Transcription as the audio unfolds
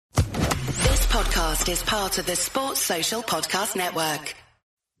podcast is part of the Sports Social Podcast Network.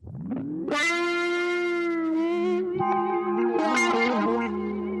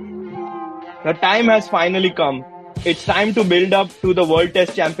 The time has finally come. It's time to build up to the World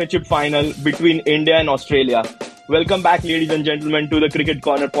Test Championship final between India and Australia. Welcome back, ladies and gentlemen, to the Cricket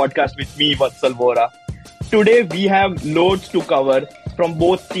Corner podcast with me, Vatsal Vora. Today, we have loads to cover from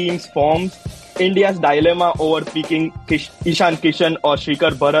both teams' forms, India's dilemma over picking Ishan Kishan or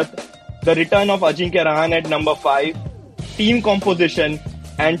Shikhar Bharat, the return of Ajinkya Rahane at number 5, team composition,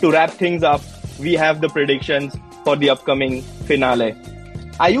 and to wrap things up, we have the predictions for the upcoming finale.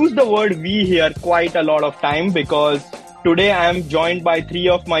 I use the word we here quite a lot of time because today I am joined by 3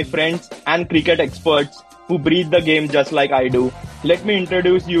 of my friends and cricket experts who breathe the game just like I do. Let me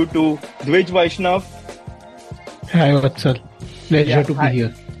introduce you to Dwij Vaishnav. Hi Vatsal, pleasure to be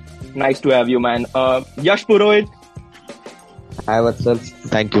here. Nice to have you, man. Yash Purohit. Hi Vatsal,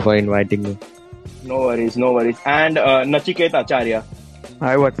 thank you for inviting me. No worries. And Nachiket Acharya.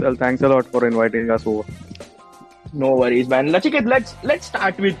 Hi Vatsal, thanks a lot for inviting us over. No worries, man. Nachiket, let's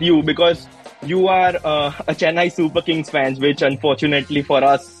start with you because you are a Chennai Super Kings fans, which unfortunately for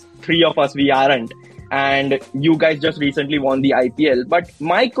us, 3 of us, we aren't. And you guys just recently won the IPL. But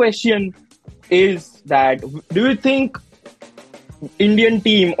my question is that, do you think Indian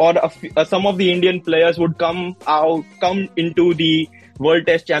team or some of the Indian players would come into the World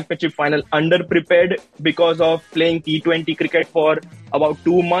Test Championship final underprepared because of playing T20 cricket for about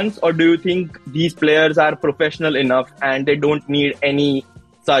 2 months, or do you think these players are professional enough and they don't need any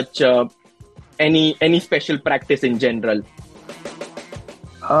such any special practice in general?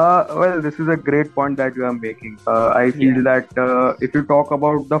 Well, this is a great point that you are making. I feel that if you talk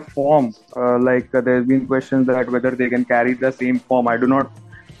about the form, there's been questions that whether they can carry the same form. I do not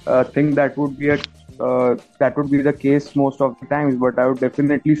think that would be the case most of the times, but I would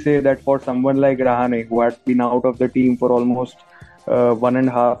definitely say that for someone like Rahane, who had been out of the team for almost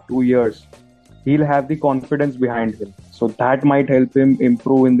 1.5, 2 years, he'll have the confidence behind him. So that might help him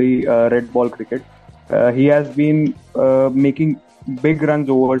improve in the red ball cricket. He has been making big runs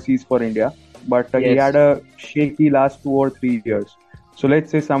overseas for India, but he had a shaky last 2 or 3 years. So let's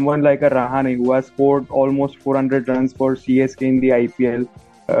say someone like a Rahane, who has scored almost 400 runs for CSK in the IPL,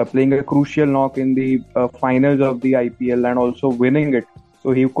 playing a crucial knock in the finals of the IPL and also winning it.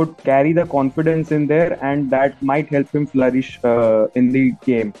 So he could carry the confidence in there, and that might help him flourish in the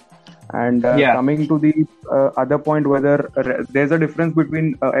game. And coming to the other point, whether there's a difference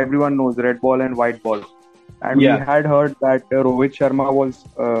between everyone knows red ball and white ball. And we had heard that Rohit Sharma was,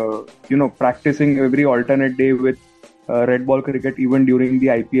 practicing every alternate day with red ball cricket even during the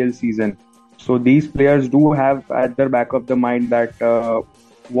IPL season. So these players do have at their back of the mind that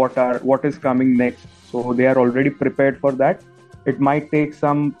what is coming next. So they are already prepared for that. It might take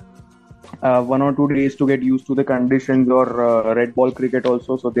some 1 or 2 days to get used to the conditions or red ball cricket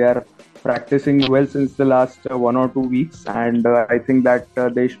also. So they are practicing well since the last 1 or 2 weeks. And I think that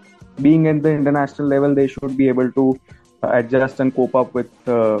being in the international level, they should be able to adjust and cope up with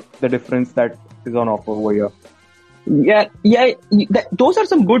the difference that is on offer over here. Those are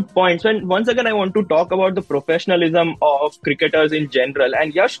some good points. And once again, I want to talk about the professionalism of cricketers in general.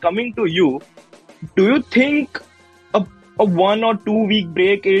 And Yash, coming to you, do you think a 1 or 2 week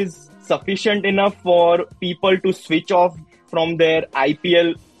break is sufficient enough for people to switch off from their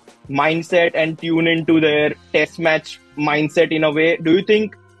IPL mindset and tune into their test match mindset in a way? Do you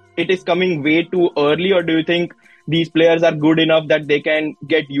think it is coming way too early, or do you think these players are good enough that they can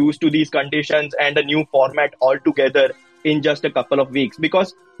get used to these conditions and a new format altogether in just a couple of weeks?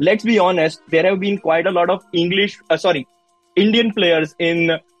 Because let's be honest, there have been quite a lot of Indian players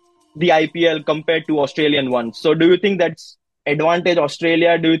in the IPL compared to Australian ones. So do you think that's advantage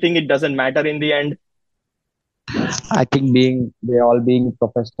Australia? Do you think it doesn't matter in the end? I think they all being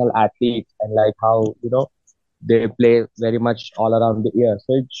professional athletes and like how, they play very much all around the year.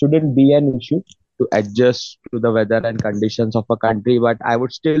 So it shouldn't be an issue to adjust to the weather and conditions of a country. But I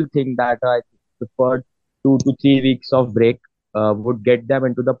would still think that I preferred 2 to 3 weeks of break would get them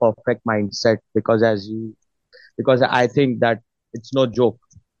into the perfect mindset because I think that it's no joke.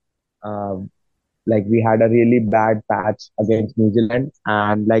 We had a really bad patch against New Zealand,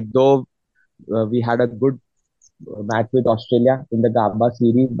 and though we had a good match with Australia in the Gamba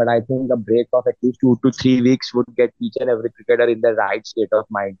series, but I think a break of at least 2 to 3 weeks would get each and every cricketer in the right state of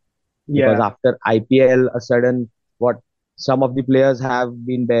mind. Because after IPL, some of the players have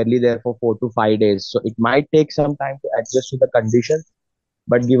been barely there for 4 to 5 days. So it might take some time to adjust to the conditions.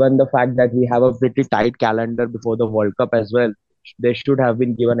 But given the fact that we have a pretty tight calendar before the World Cup as well, they should have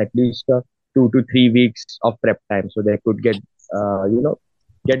been given at least 2 to 3 weeks of prep time so they could get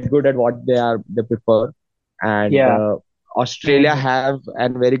get good at what they prefer. And Yeah. Australia Hmm. have a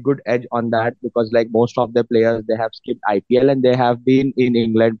very good edge on that because like most of the players they have skipped IPL and they have been in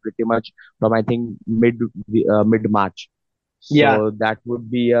England pretty much from I think mid March. Yeah. So that would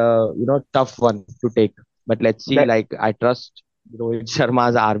be a tough one to take. But let's see. That. Like I trust Rohit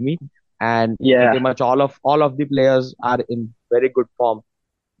Sharma's army, and pretty Yeah. much all of the players are in very good form.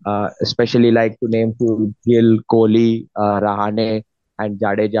 Especially like to name few Gill, Kohli, Rahane, and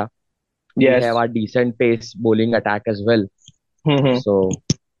Jadeja. We have Yes. a decent pace bowling attack as well. Hmm. So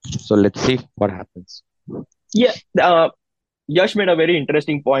let's see what happens. Yeah. Yash made a very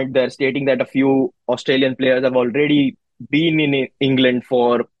interesting point there, stating that a few Australian players have already been in England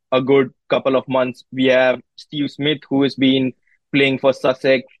for a good couple of months. We have Steve Smith, who has been playing for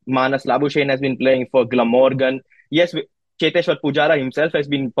Sussex. Manas Labuschagne has been playing for Glamorgan. Yes, Cheteshwar Pujara himself has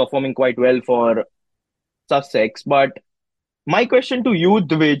been performing quite well for Sussex. But my question to you,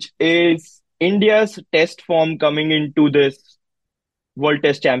 Dwij, is India's test form coming into this World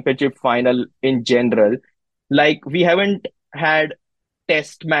Test Championship final in general. Like, we haven't had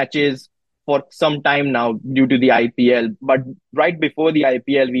test matches for some time now due to the IPL. But right before the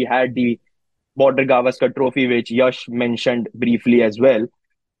IPL, we had the Border Gavaskar Trophy, which Yash mentioned briefly as well.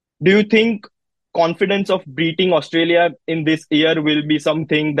 Do you think confidence of beating Australia in this year will be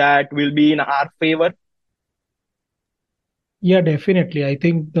something that will be in our favor? Yeah, definitely. I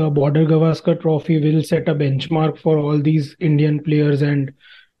think the Border Gavaskar Trophy will set a benchmark for all these Indian players, and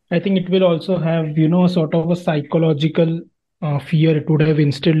I think it will also have, sort of a psychological fear it would have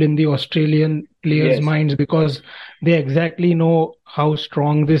instilled in the Australian players' Yes. minds because they exactly know how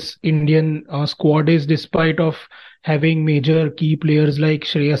strong this Indian squad is, despite of having major key players like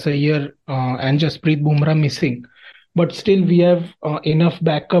Shreyas Iyer and Jasprit Bumrah missing. But still, we have enough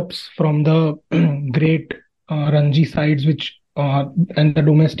backups from the great Ranji sides, which and the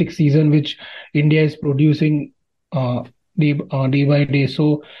domestic season which India is producing day by day.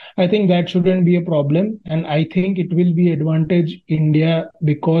 So I think that shouldn't be a problem, and I think it will be advantage India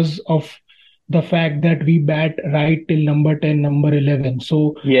because of the fact that we bat right till number 10, number 11.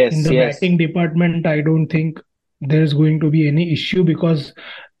 So in Yes, the yes. batting department, I don't think there's going to be any issue because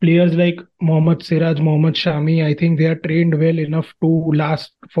players like Mohammad Siraj, Mohammad Shami, I think they are trained well enough to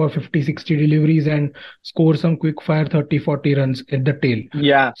last for 50, 60 deliveries and score some quick fire 30, 40 runs at the tail.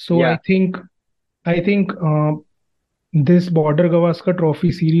 Yeah, So yeah. I think this Border Gavaskar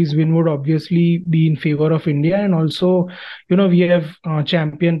Trophy series win would obviously be in favor of India, and also, we have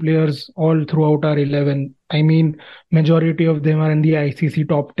champion players all throughout our 11. I mean, majority of them are in the ICC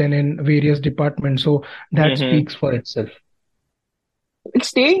top 10 in various departments, so that Hmm. speaks for itself.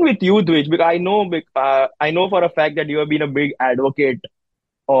 Staying with you, Dwij, because I know for a fact that you have been a big advocate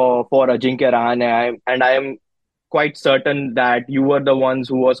for Ajinkya Rahane, and I am quite certain that you were the ones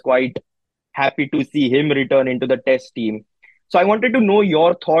who was quite happy to see him return into the Test team. So I wanted to know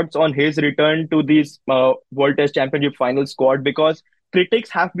your thoughts on his return to this World Test Championship final squad because critics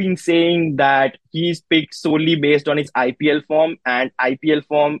have been saying that he's picked solely based on his IPL form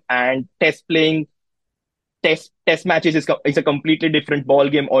and Test playing test matches is a completely different ball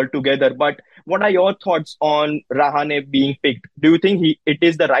game altogether. But what are your thoughts on Rahane being picked? Do you think it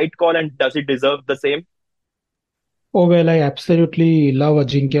is the right call and does it deserve the same? Oh, well, I absolutely love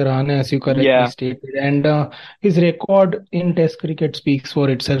Ajinkya Rahane, as you correctly Yeah. stated. And his record in Test cricket speaks for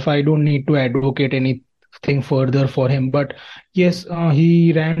itself. I don't need to advocate anything further for him. But yes,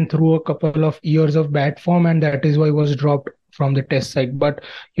 he ran through a couple of years of bad form, and that is why he was dropped from the Test side. But,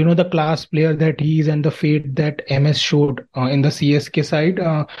 the class player that he is and the fate that MS showed in the CSK side,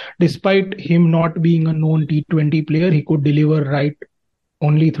 despite him not being a known T20 player, he could deliver right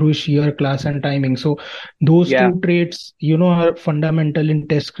only through sheer class and timing. So those Yeah. two traits, are fundamental in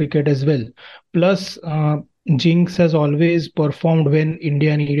Test cricket as well. Plus, Jinx has always performed when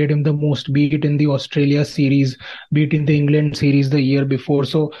India needed him the most, be it in the Australia series, be it in the England series the year before.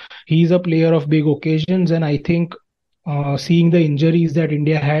 So he's a player of big occasions, and I think seeing the injuries that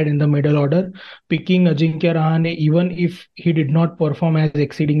India had in the middle order, picking Ajinkya Rahane, even if he did not perform as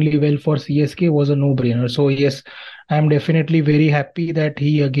exceedingly well for CSK, was a no-brainer. So yes, I'm definitely very happy that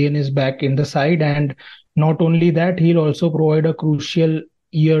he again is back in the side, and not only that, he'll also provide a crucial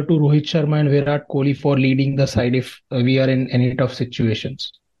year to Rohit Sharma and Virat Kohli for leading the side if we are in any tough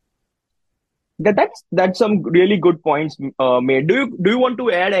situations. That's some really good points made. Do you want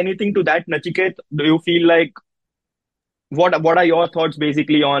to add anything to that, Nachiket? Do you feel like what are your thoughts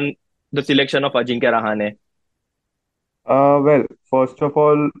basically on the selection of Ajinkya Rahane? Well, first of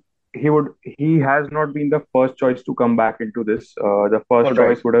all, he has not been the first choice to come back into this. The All first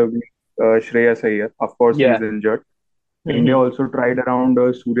right. choice would have been Shreyas Iyer. Of course, he's Yeah. injured. India Mhm. also tried around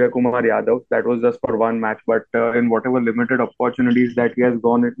Surya Kumar Yadav. That was just for one match, but in whatever limited opportunities that he has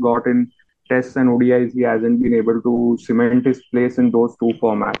got in tests and ODIs, he hasn't been able to cement his place in those two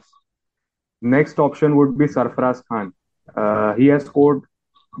formats. Next option would be Sarfaraz Khan. He has scored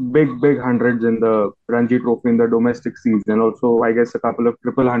big hundreds in the Ranji Trophy in the domestic season. Also, I guess a couple of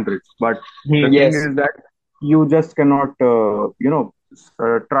triple hundreds. But the thing Yes. is that you just cannot,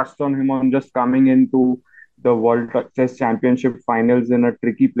 trust on him on just coming into the World Chess Championship finals in a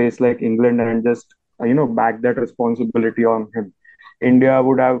tricky place like England and just back that responsibility on him. India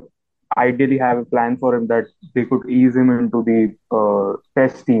would have ideally have a plan for him that they could ease him into the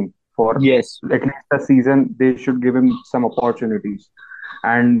Test team for Yes. at least a season. They should give him some opportunities.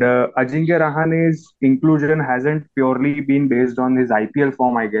 And Ajinkya Rahane's inclusion hasn't purely been based on his IPL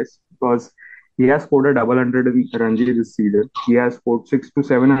form, I guess, because he has scored a double hundred in Ranji this season. He has scored 600 to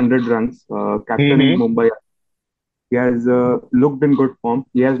 700 runs, captaining Hmm. Mumbai. He has looked in good form.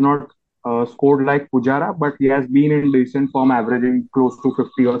 He has not scored like Pujara, but he has been in decent form, averaging close to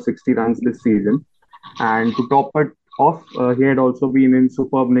 50 or 60 runs this season. And to top it off, he had also been in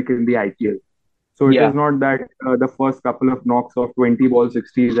superb nick in the IPL. So it is Yeah. not that the first couple of knocks of 20 ball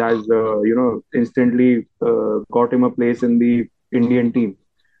 60s has instantly got him a place in the Indian team.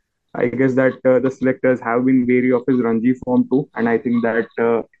 I guess that the selectors have been wary of his Ranji form too, and I think that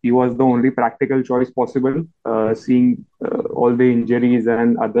he was the only practical choice possible. Seeing all the injuries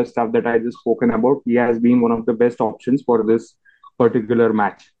and other stuff that I just spoken about, he has been one of the best options for this particular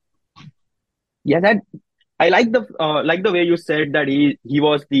match. Yeah, that I like the way you said that he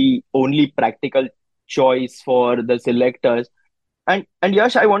was the only practical choice for the selectors. And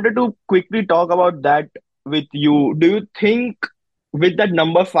Yash, I wanted to quickly talk about that with you. Do you think with that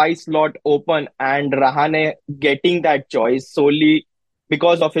number five slot open and Rahane getting that choice solely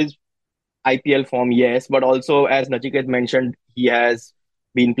because of his IPL form, yes, but also as Nachiket mentioned, he has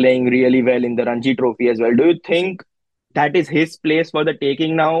been playing really well in the Ranji Trophy as well. Do you think that is his place for the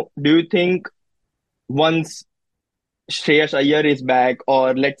taking now? Do you think once Shreyas Iyer is back,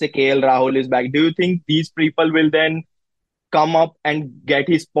 or let's say KL Rahul is back, do you think these people will then come up and get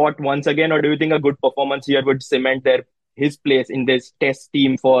his spot once again, or do you think a good performance here would cement his place in this test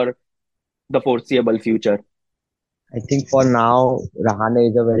team for the foreseeable future? I think for now, Rahane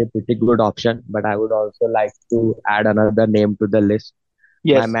is a very pretty good option, but I would also like to add another name to the list.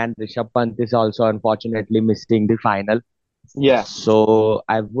 My Yes. man Rishabh Pant is also unfortunately missing the final. Yeah. So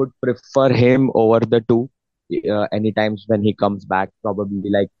I would prefer him over the two any times when he comes back, probably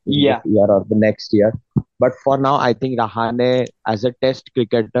like in this Yeah. year or the next year. But for now, I think Rahane as a test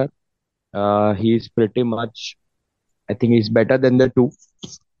cricketer, he's pretty much, I think he's better than the two.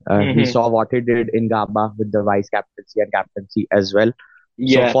 We Hmm. saw what he did in Gaba with the vice captaincy and captaincy as well.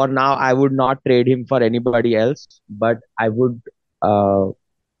 So Yeah. for now, I would not trade him for anybody else, but uh,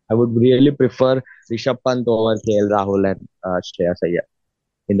 I would really prefer Rishabh Pant over KL Rahul and Shreyas Iyer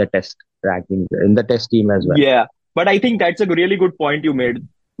in the test ranking, in the test team as well. Yeah. But I think that's a really good point you made.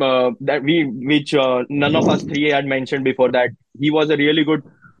 Which none of us three had mentioned before, that he was a really good,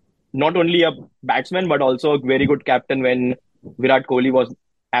 not only a batsman but also a very good captain when Virat Kohli was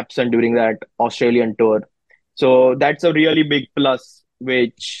absent during that Australian tour. So that's a really big plus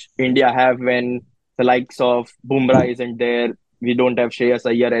which India have when the likes of Bumrah isn't there. We don't have Shreyas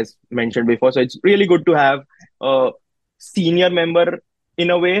Iyer as mentioned before. So it's really good to have a senior member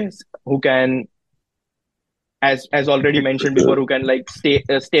in a way who can, as already mentioned before, who can like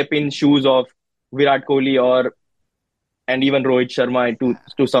step in shoes of Virat Kohli or and even Rohit Sharma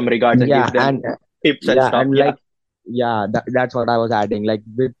to some regards and Yeah, give them and tips and yeah, stuff. and Yeah. like that's what I was adding. Like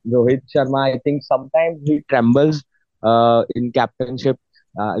with Rohit Sharma, I think sometimes he trembles in captainship.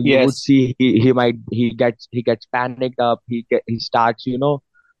 You would Yes. see he gets panicked up. He starts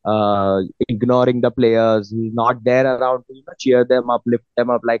ignoring the players. He's not there around to cheer them up, lift them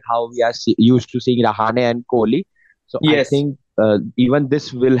up like how we are used to seeing Rahane and Kohli. So I Yes. think even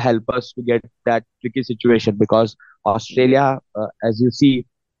this will help us to get that tricky situation because Australia, as you see,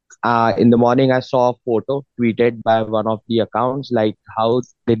 in the morning, I saw a photo tweeted by one of the accounts, like how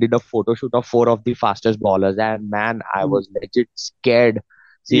they did a photo shoot of four of the fastest bowlers. And man, I was legit scared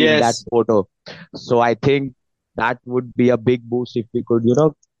seeing that Yes. photo. So I think that would be a big boost if we could,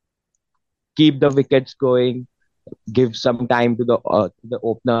 keep the wickets going, give some time to the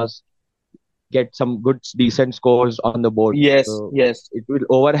openers, get some good, decent scores on the board. Yes. So Yes. it will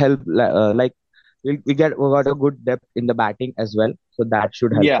overhelp, like we got a good depth in the batting as well. So that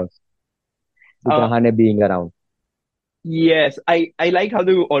should help Yeah. us with Uh, Rahane being around. yes. I like how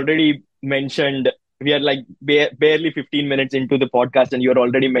you already mentioned we are like barely 15 minutes into the podcast and you're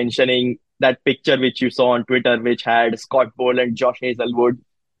already mentioning that picture which you saw on Twitter, which had Scott Boland, Josh Hazelwood,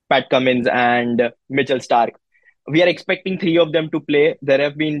 Pat Cummins, and Mitchell Stark. We are expecting three of them to play. There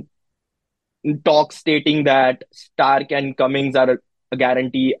have been talks stating that Stark and Cummings are a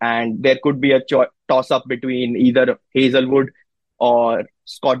guarantee, and there could be a toss up between either Hazelwood or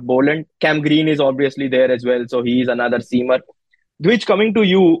Scott Boland. Cam Green is obviously there as well, so he is another seamer. Which, coming to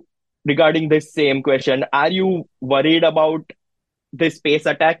you regarding this same question, are you worried about this pace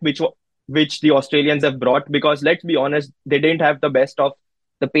attack which the Australians have brought? Because let's be honest, they didn't have the best of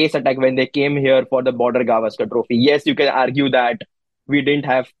the pace attack when they came here for the Border Gavaskar Trophy. Yes, you can argue that we didn't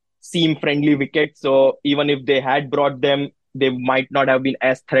have seam friendly wickets, so even if they had brought them, they might not have been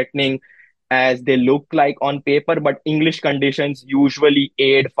as threatening as they look like on paper. But English conditions usually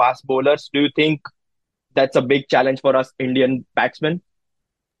aid fast bowlers. Do you think that's a big challenge for us Indian batsmen?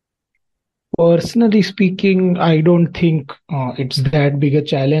 Personally speaking, I don't think it's that big a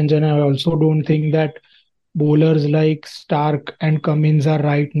challenge, and I also don't think that bowlers like Stark and Cummins are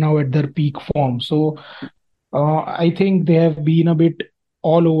right now at their peak form. So I think they have been a bit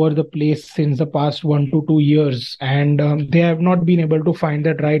all over the place since the past 1 to 2 years, and they have not been able to find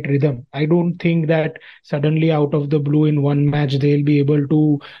that right rhythm. I don't think that suddenly out of the blue in one match they'll be able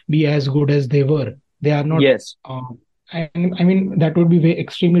to be as good as they were. They are not. Yes. I mean, that would be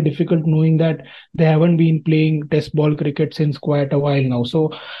extremely difficult knowing that they haven't been playing test ball cricket since quite a while now.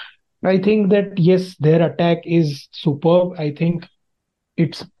 So I think that yes, their attack is superb. I think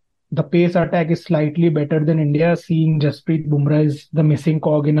it's the pace attack is slightly better than India, seeing Jasprit Bumrah is the missing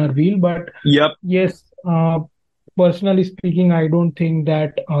cog in our wheel. But Yep. yes, personally speaking, I don't think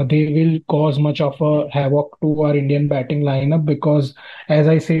that they will cause much of a havoc to our Indian batting lineup because, as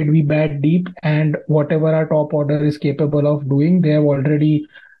I said, we bat deep, and whatever our top order is capable of doing, they are already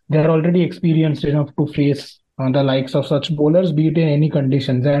experienced enough to face the likes of such bowlers, be it in any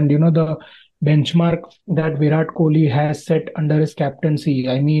conditions. And you know the benchmark that Virat Kohli has set under his captaincy.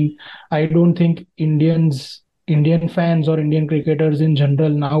 I mean, I don't think Indian fans or Indian cricketers in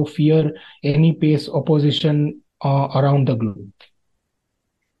general now fear any pace opposition around the globe.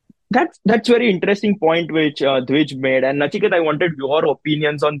 That's very interesting point which Dwij made, and Nachiket, I wanted your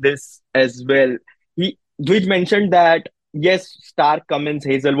opinions on this as well. Dwij mentioned that yes, Stark, Cummins,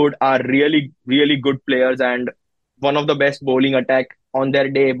 Hazelwood are really good players and one of the best bowling attack on their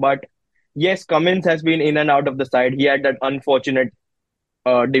day. But yes, Cummins has been in and out of the side. He had that unfortunate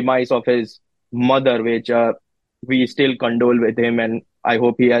demise of his mother, which we still condole with him, and I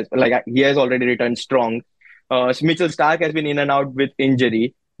hope he has already returned strong. Mitchell Stark has been in and out with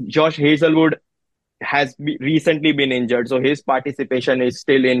injury. Josh Hazelwood has recently been injured, so his participation is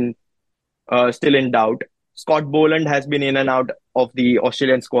still in doubt. Scott Boland has been in and out of the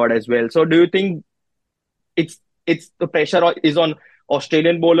Australian squad as well. So, do you think it's the pressure is on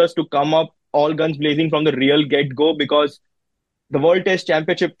Australian bowlers to come up all guns blazing from the real get go because the World Test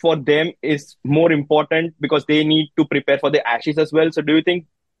Championship for them is more important because they need to prepare for the Ashes as well. So, do you think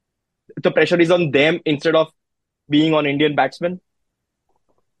the pressure is on them instead of being on Indian batsmen?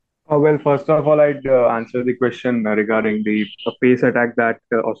 Well, first of all, I'd answer the question regarding the pace attack that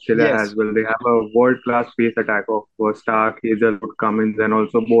Australia Yes. has. Well, they have a world-class pace attack of Stark, Hazelwood, Cummins, and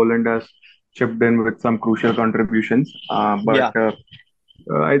also Boland has chipped in with some crucial contributions. But Yeah.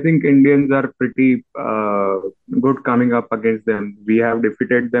 I think Indians are pretty good coming up against them. We have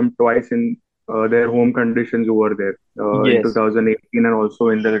defeated them twice in their home conditions over there in Yes. 2018 and also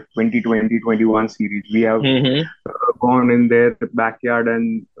in the 2020-21 series. We have Hmm. gone in their backyard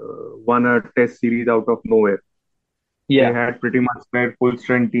and won a test series out of nowhere. They Yeah. had pretty much their full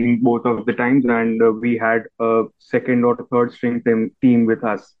strength team both of the times, and we had a second or third string team with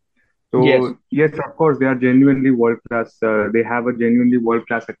us. Yes. So yes, of course, they are genuinely world class. They have a genuinely world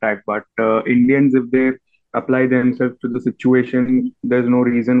class attack. But Indians, if they apply themselves to the situation, there's no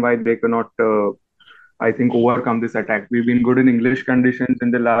reason why they cannot. I think overcome this attack. We've been good in English conditions in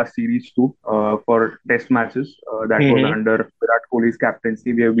the last series too for test matches. That was Hmm. under Virat Kohli's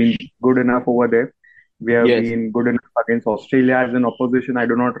captaincy. We have been good enough over there. We have Yes. been good enough against Australia as an opposition. I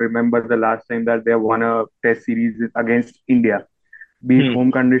do not remember the last time that they have won a test series against India, be it Hmm.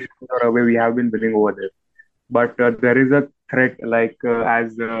 home conditions or away. We have been winning over there. But there is a threat, like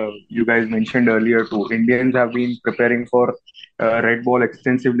as you guys mentioned earlier too. Indians have been preparing for red ball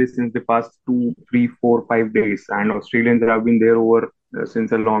extensively since the past 2, 3, 4, 5 days, and Australians have been there over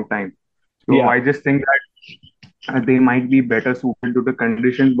since a long time. So Yeah. I just think that they might be better suited to the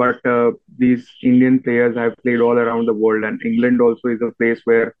conditions. But these Indian players have played all around the world, and England also is a place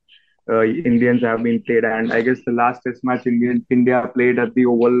where Indians have been played. And I guess the last Test match India played at the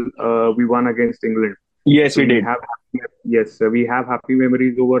Oval, we won against England. Yes, So we did. we have happy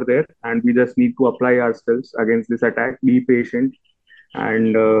memories over there, and we just need to apply ourselves against this attack. Be patient,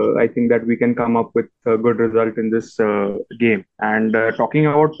 and I think that we can come up with a good result in this game. And talking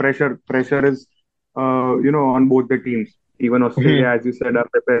about pressure, pressure is on both the teams. Even Australia, Mhm. as you said, are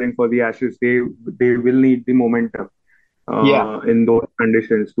preparing for the Ashes. They will need the momentum Yeah. in those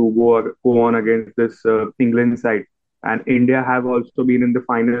conditions to go on against this England side. And India have also been in the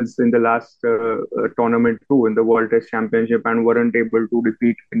finals in the last tournament too, in the World Test Championship, and weren't able to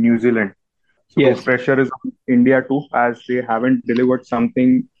defeat New Zealand. So Yes. pressure is on India too, as they haven't delivered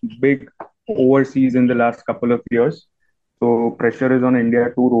something big overseas in the last couple of years. So pressure is on India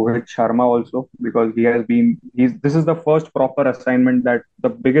too. Rohit Sharma also, because he's this is the first proper assignment, that the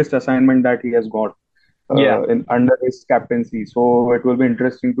biggest assignment that he has got Yeah. in under his captaincy. So it will be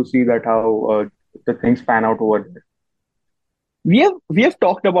interesting to see that how the things pan out over there. We have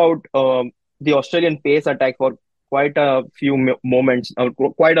talked about the Australian pace attack for quite a few moments,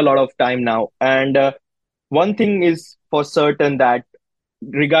 quite a lot of time now, and one thing is for certain that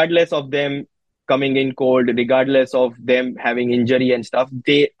regardless of them coming in cold, regardless of them having injury and stuff,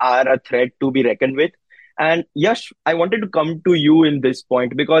 they are a threat to be reckoned with. And Yash, I wanted to come to you in this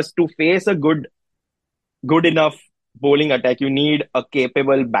point because to face a good enough bowling attack, you need a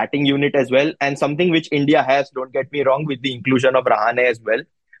capable batting unit as well, and something which India has. Don't get me wrong with the inclusion of Rahane as well,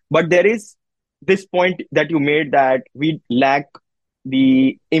 but there is this point that you made that we lack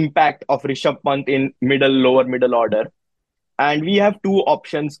the impact of Rishabh Pant in lower middle order. And we have two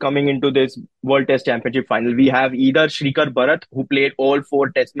options coming into this World Test Championship final. We have either Shrikar Bharat, who played all four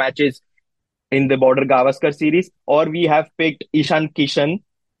test matches in the Border Gavaskar series, or we have picked Ishan Kishan,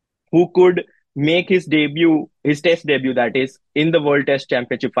 who could make his debut, his test debut, that is, in the World Test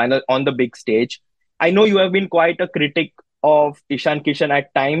Championship final on the big stage. I know you have been quite a critic of Ishan Kishan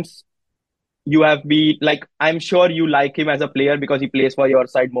at times. You have been like, I'm sure you like him as a player because he plays for your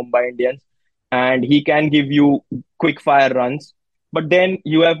side, Mumbai Indians, and he can give you quick fire runs. But then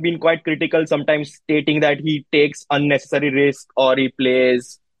you have been quite critical, sometimes stating that he takes unnecessary risk or he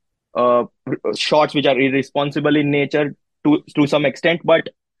plays uh, shots which are irresponsible in nature to some extent. But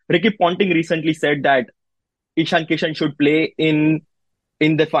Ricky Ponting recently said that Ishan Kishan should play in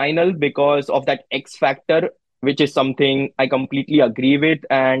the final because of that X factor, which is something I completely agree with.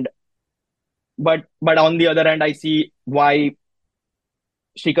 And but on the other hand, I see why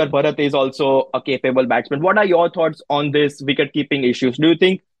Shikhar Bharat is also a capable batsman. What are your thoughts on this wicket keeping issues? Do you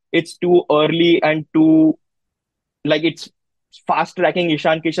think it's too early and too like it's fast tracking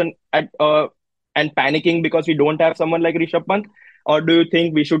Ishan Kishan at and panicking because we don't have someone like Rishabh Pant, or do you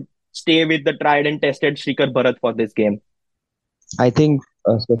think we should stay with the tried and tested Shikhar Bharat for this game? I think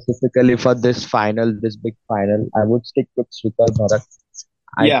specifically for this final, this big final, I would stick with Srikhar Bharat.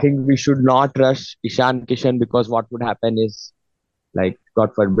 I Yeah, think we should not rush Ishan Kishan, because what would happen is, like,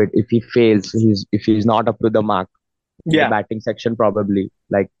 God forbid, if he fails, if he's not up to the mark in the yeah, batting section, probably,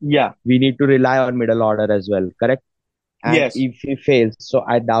 like, yeah, we need to rely on middle order as well, correct? And yes, if he fails, so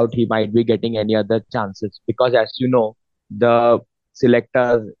I doubt he might be getting any other chances, because, as you know, the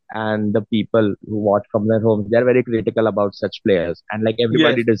selectors and the people who watch from their homes, they're very critical about such players, and like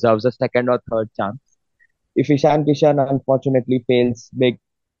everybody yes, deserves a second or third chance. If Ishan Kishan unfortunately fails big,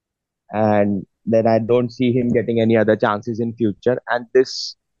 and then I don't see him getting any other chances in future. And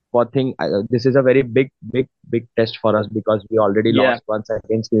this is a very big test for us, because we already yeah, lost once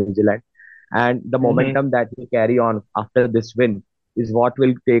against New Zealand, and the hmm, momentum that we carry on after this win is what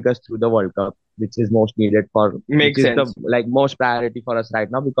will take us through the World Cup, which makes is the sense. like most priority for us right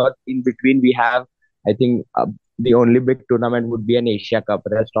now, because in between we have, I think, the only big tournament would be an Asia Cup.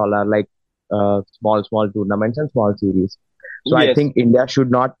 Rest all are like small tournaments and small series. So I Yes, think India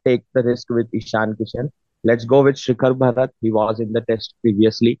should not take the risk with Ishan Kishan. Let's go with Shikhar Bharat. He was in the test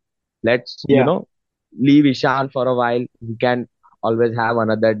previously. Let's, yeah. leave Ishan for a while. He can always have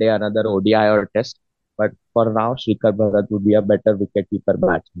another day, another ODI or test. But for now, Shikhar Bharat would be a better wicketkeeper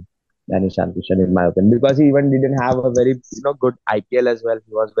batsman than Ishan Kishan, in my opinion, because he even didn't have a very, good IPL as well.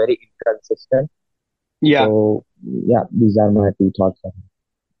 He was very inconsistent. Yeah. So yeah, these are my two thoughts on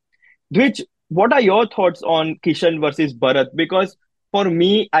it. Which, what are your thoughts on Kishan versus Bharat? Because for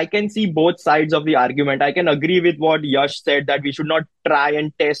me, I can see both sides of the argument. I can agree with what Yash said that we should not try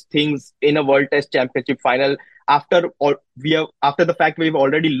and test things in a World Test Championship final after the fact we've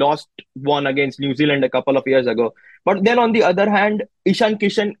already lost one against New Zealand a couple of years ago. But then on the other hand, Ishan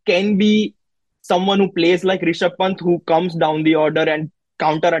Kishan can be someone who plays like Rishabh Pant, who comes down the order and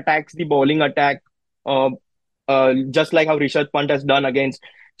counter attacks the bowling attack. Uh, just like how Rishabh Pant has done against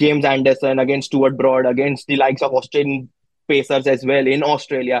James Anderson, against Stuart Broad, against the likes of Australian pacers as well in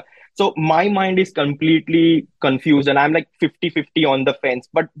Australia. So my mind is completely confused and I'm like 50-50 on the fence.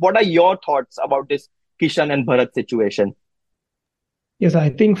 But what are your thoughts about this Kishan and Bharat situation? Yes, I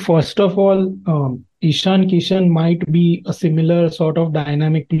think first of all, Ishan Kishan might be a similar sort of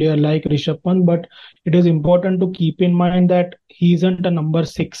dynamic player like Rishabh Pant, but it is important to keep in mind that he isn't a number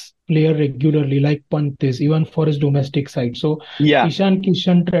six player regularly like Pant is, even for his domestic side. So Yeah. Ishan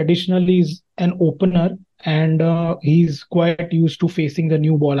Kishan traditionally is an opener and he's quite used to facing the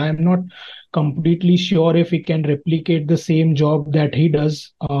new ball. I'm not completely sure if he can replicate the same job that he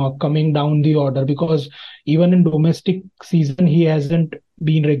does coming down the order, because even in domestic season he hasn't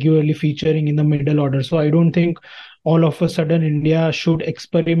been regularly featuring in the middle order. So I don't think all of a sudden India should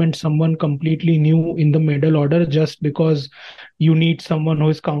experiment someone completely new in the middle order just because you need someone who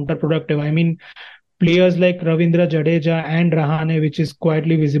is counterproductive. I mean, players like Ravindra Jadeja and Rahane, which is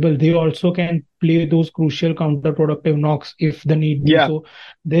quietly visible, they also can play those crucial counterproductive knocks if the need be. Yeah. So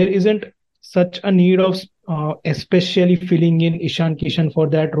there isn't such a need of especially filling in Ishan Kishan for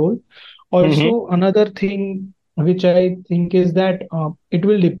that role. Hmm. Also, another thing which I think is that it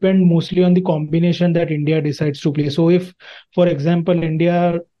will depend mostly on the combination that India decides to play. So if, for example,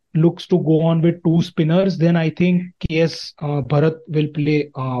 India looks to go on with two spinners, then I think KS Bharat will play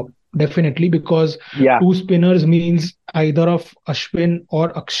definitely, because Yeah. two spinners means either of Ashwin or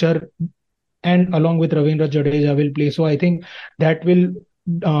Akshar and along with Ravindra Jadeja will play. So I think that will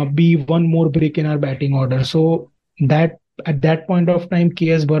be one more brick in our batting order. So that at that point of time,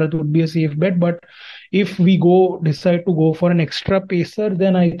 KS Bharat would be a safe bet. But if we decide to go for an extra pacer,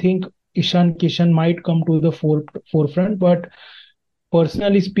 then I think Ishan Kishan might come to the forefront. But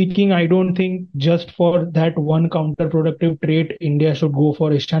personally speaking, I don't think just for that one counterproductive trait, India should go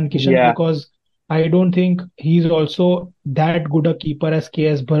for Ishan Kishan, Yeah. because I don't think he's also that good a keeper as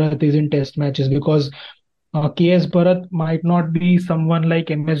KS Bharat is in test matches. Because KS Bharat might not be someone like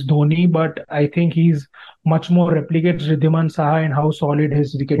MS Dhoni, but I think he's much more replicates Riddhiman Saha and how solid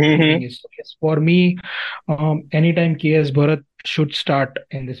his wicket Hmm. keeping is. So yes, for me, anytime KS Bharat should start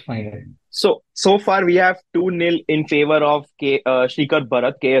in this final. So far we have 2-0 in favor of Shikhar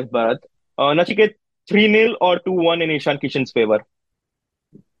Bharat, KS Bharat. Nachiket, 3-0 or 2-1 in Ishan Kishan's favor?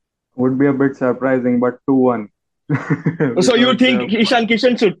 Would be a bit surprising, but 2-1. So you Because think Ishan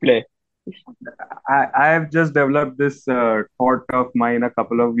Kishan should play? I have just developed this thought of mine a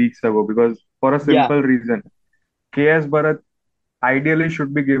couple of weeks ago, because for a Yeah. simple reason, KS Bharat ideally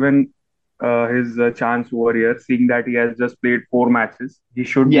should be given his chance over here, seeing that he has just played 4 matches. He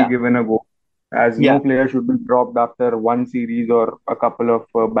should be Yeah. given a go, as no Yeah. player should be dropped after one series or a couple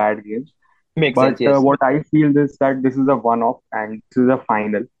of bad games. Makes But sense, yes. what I feel is that this is a one-off and this is a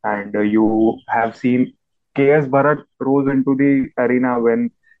final, and you have seen KS Bharat rose into the arena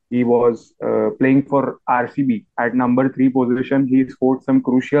when he was playing for RCB at number three position. He scored some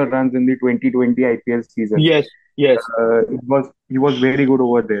crucial runs in the 2020 IPL season. Yes. Yes. He was very good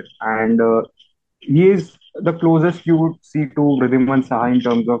over there, and he is the closest you would see to Ridhiman Saha in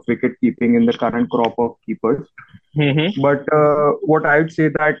terms of wicket keeping in the current crop of keepers. Hmm. But what I would say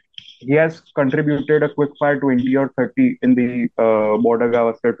that he has contributed a quick fire 20 or 30 in the Border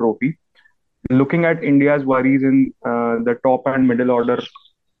Gavaskar Trophy. Looking at India's worries in the top and middle order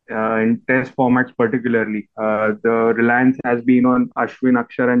in test formats particularly, the reliance has been on Ashwin,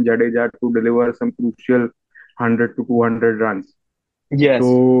 Akshar and Jadeja to deliver some crucial 100 to 200 runs. Yes.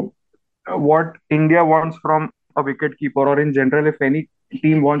 So what India wants from a wicket keeper, or in general, if any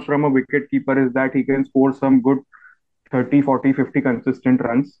team wants from a wicket keeper, is that he can score some good 30, 40, 50 consistent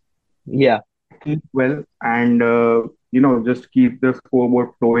runs, Yeah. keep well, and just keep the scoreboard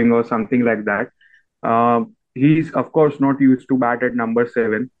flowing or something like that. He's of course not used to bat at number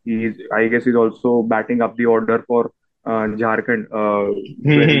seven. I guess he's also batting up the order for Jharkhand,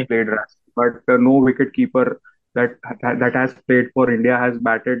 where he Hmm. played last. But no wicket keeper that has played for India has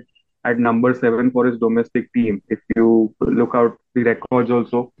batted at number seven for his domestic team. If you look out the records,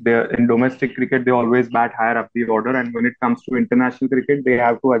 also they in domestic cricket they always bat higher up the order, and when it comes to international cricket, they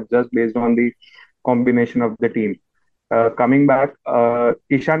have to adjust based on the combination of the team. Coming back,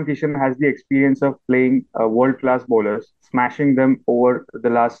 Ishan Kishan has the experience of playing world-class bowlers, smashing them over the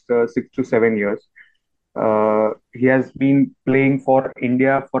last 6 to 7 years. He has been playing for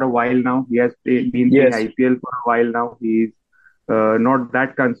India for a while now. Been playing Yes. IPL for a while now. He's not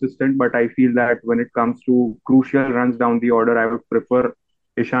that consistent, but I feel that when it comes to crucial runs down the order, I would prefer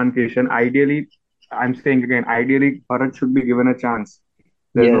Ishan Kishan. Ideally, I'm saying again, ideally, Bharat should be given a chance.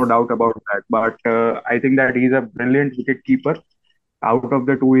 There's no Yes. doubt about that. But I think that he's a brilliant wicket keeper. Out of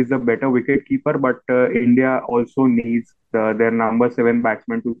the two, he's a better wicket keeper. But India also needs their number seven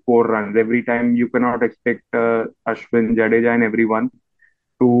batsman to score runs. Every time you cannot expect Ashwin, Jadeja, and everyone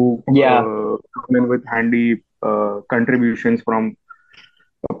to Yeah, come in with handy contributions from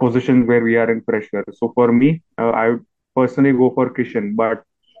positions where we are in pressure. So for me, I would personally go for Kishan. But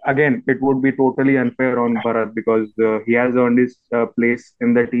again, it would be totally unfair on Bharat because he has earned his place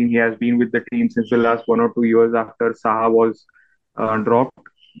in the team. He has been with the team since the last 1 or 2 years after Saha was dropped.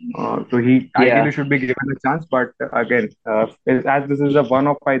 So he yeah. ideally should be given a chance. But again, as this is a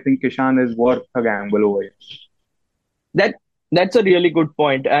one-off, I think Kishan is worth a gamble over here. That that's a really good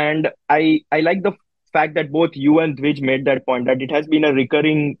point, and I like the fact that both you and Dwij made that point that it has been a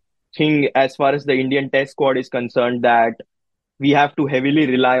recurring thing as far as the Indian Test squad is concerned that we have to heavily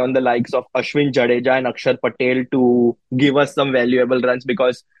rely on the likes of Ashwin Jadeja and Akshar Patel to give us some valuable runs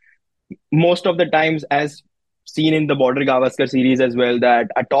because most of the times, as seen in the Border Gavaskar series as well, that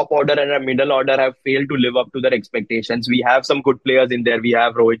a top order and a middle order have failed to live up to their expectations. We have some good players in there. We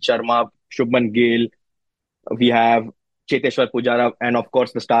have Rohit Sharma, Shubman Gill, we have Cheteshwar Pujara, and of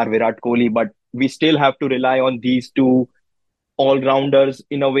course the star Virat Kohli. But we still have to rely on these two all rounders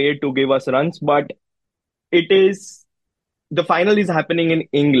in a way to give us runs. But it is the final is happening in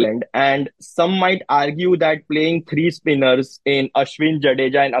England, and some might argue that playing three spinners in Ashwin,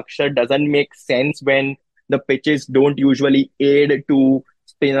 Jadeja, and Akshar doesn't make sense when the pitches don't usually aid to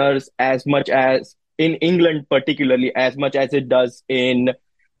spinners as much as in England, particularly as much as it does in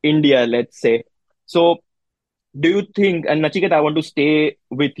India, let's say. So, do you think, and Nachiket, I want to stay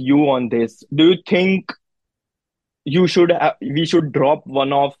with you on this. Do you think we should drop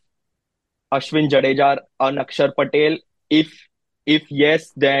one of Ashwin Jadeja or Akshar Patel? If if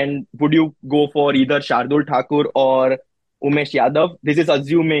yes, then would you go for either Shardul Thakur or Umesh Yadav? This is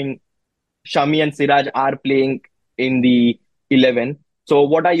assuming Shami and Siraj are playing in the 11. So,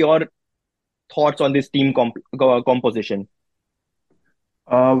 what are your thoughts on this team composition?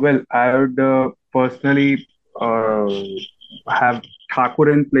 Well, I would personally uh, have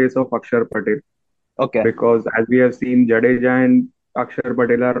Thakur in place of Akshar Patel Okay. because, as we have seen, Jadeja and Akshar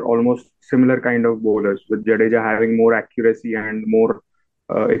Patel are almost similar kind of bowlers, with Jadeja having more accuracy and more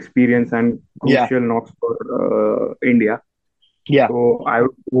experience and Yeah. crucial knocks for India. Yeah. So I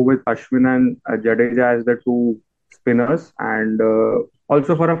would go with Ashwin and Jadeja as the two spinners, and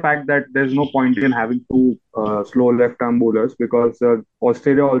also for a fact that there's no point in having two slow left-arm bowlers because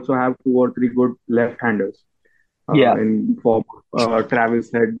Australia also have two or three good left-handers Yeah. in form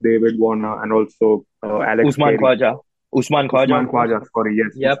Travis Head, David Warner, and also Alex Usman Carey. Khwaja. Usman Khwaja, Usman of course. Khwaja, sorry,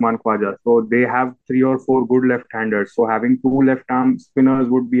 yes, Yep. Usman Khwaja. So they have three or four good left-handers. So having two left-arm spinners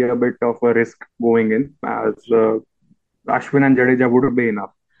would be a bit of a risk going in, as Ashwin and Jadeja would be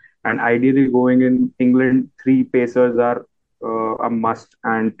enough. And ideally, going in England, three pacers are a must.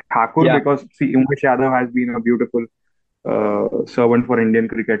 And Thakur, Yeah. because see, Umesh Yadav has been a beautiful servant for Indian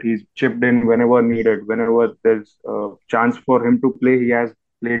cricket. He's chipped in whenever needed. Whenever there's a chance for him to play, he has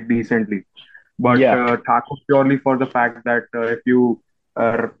played decently. But Yeah. Thakur purely for the fact that if you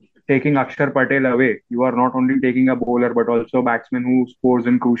are taking Akshar Patel away, you are not only taking a bowler but also a batsman who scores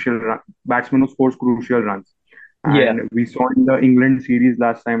crucial runs. Yeah. And we saw in the England series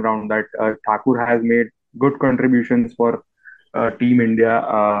last time round that Thakur has made good contributions for Team India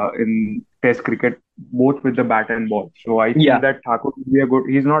in Test cricket, both with the bat and ball. So I feel Yeah. that Thakur would be a good.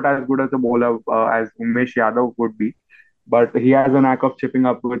 He's not as good as a bowler as Umesh Yadav would be, but he has a knack of chipping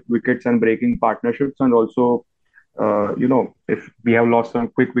up with wickets and breaking partnerships, and also. If we have lost some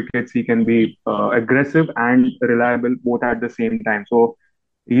quick wickets, he can be aggressive and reliable both at the same time. So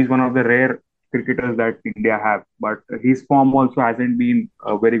he's one of the rare cricketers that India have. But his form also hasn't been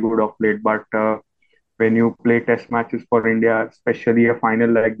very good of late. But when you play test matches for India, especially a final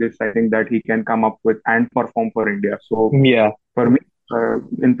like this, I think that he can come up with and perform for India. So Yeah. for me,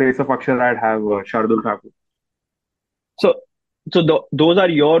 in place of Akshar, I'd have Shardul Thakur. So, those are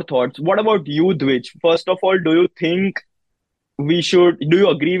your thoughts. What about you, Dwij? First of all, do you think do you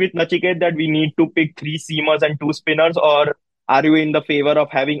agree with Nachiket that we need to pick three seamers and two spinners, or are you in the favor of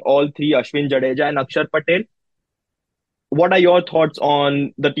having all three, Ashwin, Jadeja, and Akshar Patel? What are your thoughts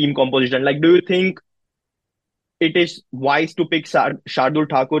on the team composition? Like, do you think it is wise to pick Shardul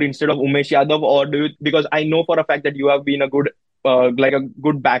Thakur instead of Umesh Yadav, or because I know for a fact that you have been a good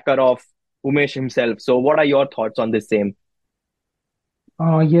backer of Umesh himself. So, what are your thoughts on this same?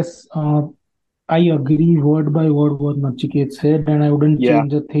 Yes, I agree word by word what Nachiket said, and I wouldn't Yeah.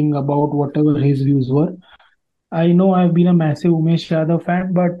 change a thing about whatever his views were. I know I've been a massive Umesh Yadav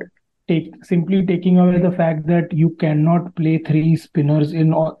fan, but simply taking away the fact that you cannot play three spinners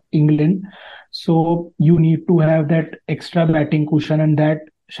in England, so you need to have that extra batting cushion, and that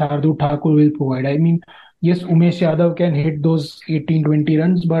Shardul Thakur will provide. I mean, yes, Umesh Yadav can hit those 18, 20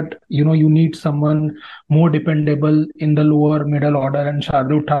 runs, but you need someone more dependable in the lower middle order, and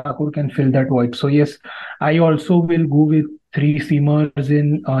Shardul Thakur can fill that void. So yes, I also will go with three seamers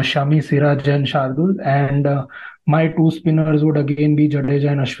in Shami, Siraj, and Shardul, and my two spinners would again be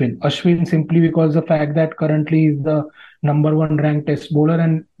Jadeja and Ashwin. Ashwin simply because the fact that currently is the number one ranked test bowler,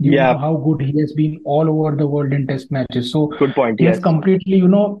 and you know Yeah, how good he has been all over the world in test matches. So good point. he has Yes. completely,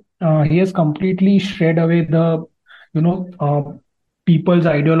 he has completely shred away the, you know, people's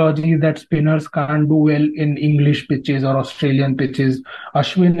ideology that spinners can't do well in English pitches or Australian pitches.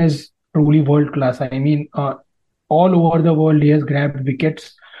 Ashwin is truly world class. I mean, all over the world, he has grabbed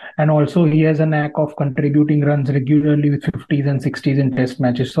wickets. And also, he has a knack of contributing runs regularly with 50s and 60s in test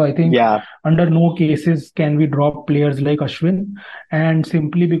matches. So, I think Yeah. under no cases can we drop players like Ashwin. And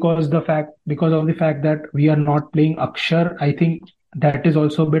simply because of the fact that we are not playing Akshar, I think that is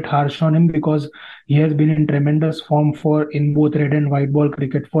also a bit harsh on him because he has been in tremendous form for in both red and white ball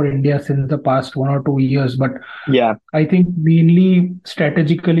cricket for India since the past 1 or 2 years. But Yeah. I think mainly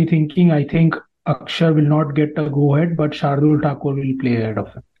strategically thinking, I think Akshar will not get a go ahead, but Shardul Thakur will play ahead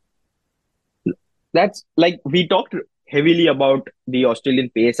of him. That's like we talked heavily about the Australian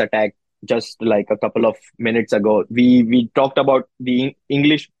pace attack just like a couple of minutes ago. We talked about the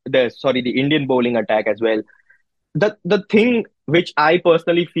Indian bowling attack as well. The thing which I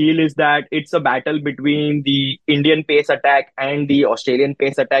personally feel is that it's a battle between the Indian pace attack and the Australian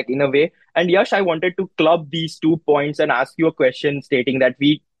pace attack in a way. And Yash, I wanted to club these 2 points and ask you a question stating that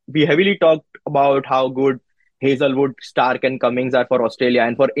we heavily talked about how good Hazelwood, Stark, and Cummings are for Australia,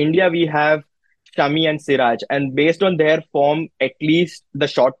 and for India we have Shami and Siraj. And based on their form, at least the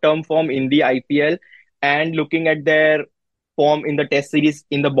short term form in the IPL, and looking at their form in the Test series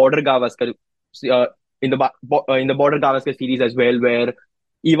in the Border Gavaskar in the Border Gavaskar series as well, where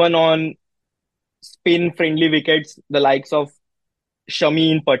even on spin friendly wickets, the likes of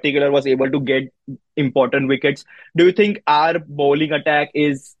Shami in particular was able to get important wickets. Do you think our bowling attack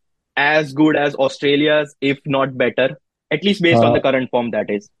is as good as Australia's, if not better? At least based on Uh, the current form, that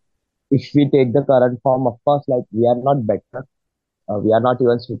is. if we take the current form, of course, like we are not better. We are not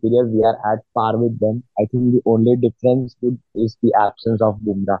even superior. We are at par with them. I think the only difference is the absence of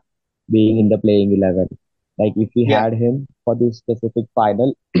Bumrah being in the playing 11. Like if we Yeah, had him for this specific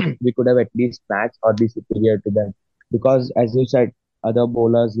final, we could have at least matched or be superior to them. Because as you said, other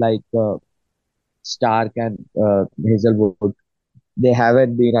bowlers like Stark and Hazelwood, they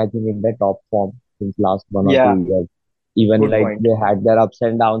haven't been, I think, in their top form since last one or yeah, 2 years. Even good like point. they had their ups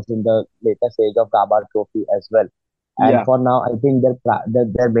and downs in the later stage of Gabba Trophy as well. And Yeah, for now, I think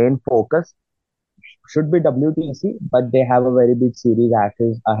their main focus should be WTC, but they have a very big series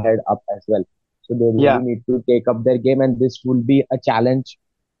Ashes ahead up as well. So they really yeah, need to take up their game, and this will be a challenge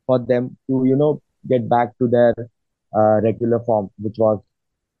for them to get back to their regular form, which was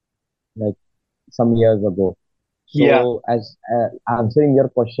like some years ago. yeah, So as answering your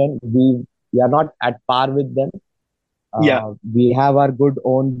question, we are not at par with them. yeah. We have our good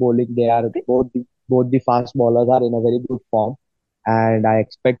own bowling. They are both the fast bowlers are in a very good form, and I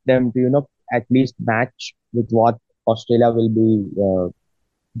expect them to at least match with what Australia will be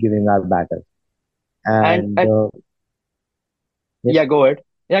giving our batters. And And yes, yeah, go ahead.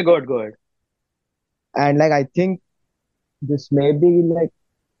 Yeah, go ahead, go ahead. and like I think this may be like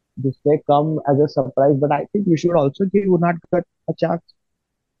this may come as a surprise, but I think we should also give Unadkat a chance.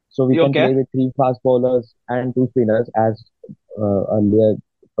 So we You can play okay? with three fast bowlers and two spinners, as earlier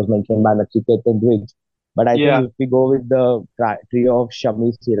was mentioned by Nachiket and Dwight. But I think Yeah. if we go with the trio of Shami,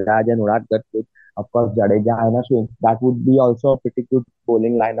 Siraj, and Unadkat, with of course Jadeja and Ashwin, that would be also a pretty good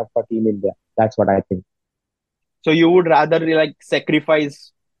bowling lineup for Team India. That's what I think. So you would rather like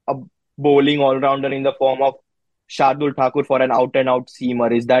sacrifice a bowling all rounder in the form of Shardul Thakur for an out and out seamer.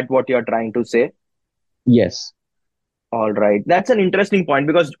 Is that what you're trying to say? Yes, All right. That's an interesting point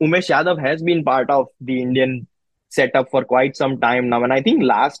because Umesh Yadav has been part of the Indian setup for quite some time now. And I think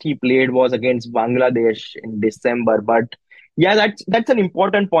last he played was against Bangladesh in December. But yeah, that's an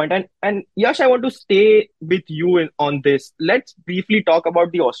important point. And Yash, I want to stay with you on this. Let's briefly talk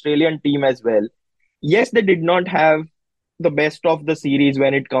about the Australian team as well. Yes, they did not have the best of the series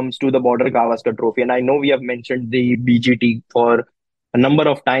when it comes to the Border Gavaskar Trophy. And I know we have mentioned the BGT for a number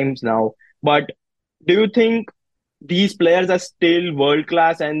of times now. But do you think these players are still world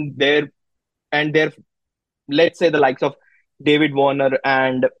class and they're let's say the likes of David Warner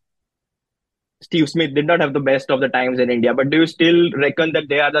and Steve Smith did not have the best of the times in India, but do you still reckon that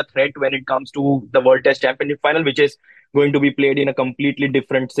they are the threat when it comes to the World Test Championship final, which is going to be played in a completely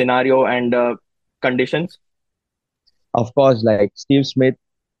different scenario and conditions? of course, like Steve Smith.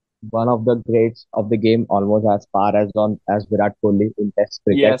 one of the greats of the game, almost as far as Virat Kohli in Test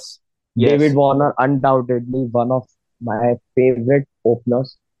cricket. Yes. David Yes. Warner, undoubtedly one of my favorite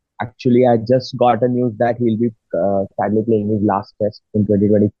openers. Actually, I just got a news that he'll be sadly playing his last test in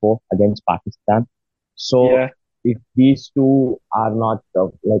 2024 against Pakistan. So Yeah. if these two are not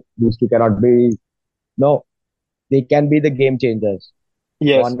like these two cannot be, no, they can be the game changers.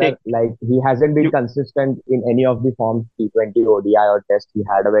 Yes. Warner, like he hasn't been You. consistent in any of the forms, T20, ODI or Test. He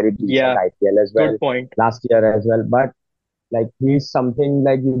had a very decent Yeah. IPL as well Good point. last year as well, but like he's something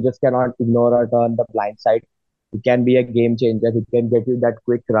like you just cannot ignore or turn the blind side. He can be a game changer. He can get you that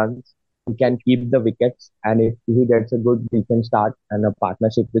quick runs. He can keep the wickets, and if he gets a good decent start and a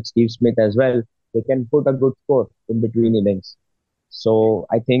partnership with Steve Smith as well, they can put a good score in between innings. So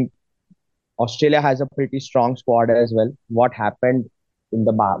I think Australia has a pretty strong squad as well. What happened in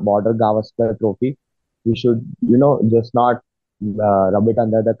the Border Gavaskar Trophy, we should, just not rub it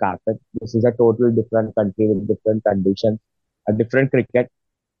under the carpet. This is a total different country with different conditions, a different cricket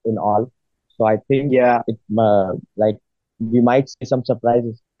in all. So I think Yeah. it like we might see some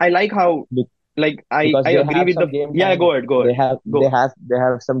surprises I like how, be- like, I because I they agree have with the. some game Yeah. time. Go ahead. Go They ahead. have they Go. have they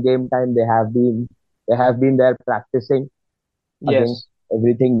have some game time. They have been there practicing Yes. against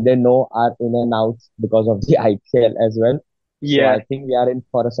everything they know are in and outs because of the IPL as well. So I Yeah. think we are in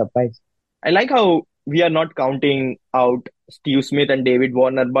for a surprise. I like how we are not counting out Steve Smith and David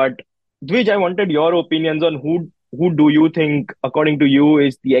Warner, but Dwij, I wanted your opinions on who do you think, according to you,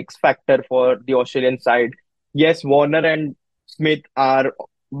 is the X factor for the Australian side? Yes, Warner and Smith are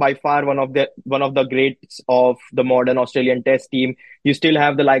by far one of the greats of the modern Australian Test team. You still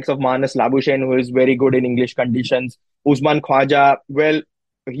have the likes of Manas Labuschagne, who is very good in English conditions. Usman Khwaja, well,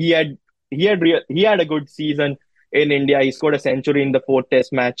 he had he had a good season in India. He scored a century in the fourth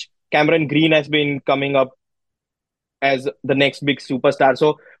Test match. Cameron Green has been coming up as the next big superstar.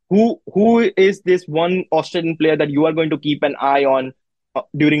 So who is this one Australian player that you are going to keep an eye on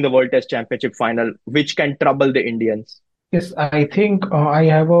during the World Test Championship final, which can trouble the Indians? Yes, I think I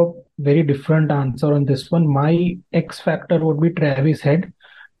have a very different answer on this one. My X factor would be Travis Head,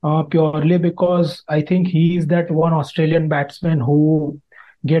 purely because I think he is that one Australian batsman who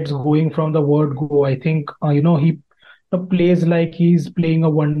gets going from the word go. I think he plays like he's playing a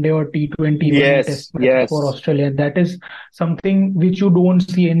one day or T20 even Yes, test matches for yes, Australia. That is something which you don't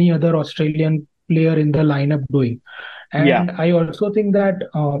see any other Australian player in the lineup doing. yeah, And I also think that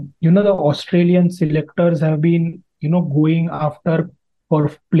the Australian selectors have been going after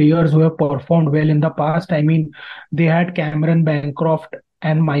for players who have performed well in the past. I mean, they had Cameron Bancroft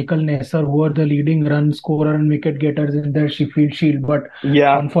and Michael Nesser, who are the leading run scorer and wicket getters in their Sheffield Shield, but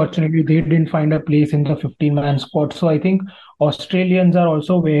yeah, unfortunately, they didn't find a place in the 15-man squad. So I think Australians are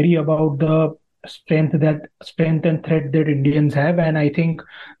also wary about the strength and threat that Indians have, and I think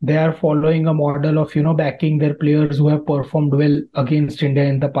they are following a model of backing their players who have performed well against India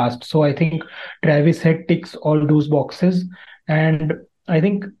in the past. So I think Travis Head ticks all those boxes, and I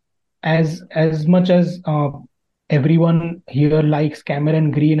think as much as everyone here likes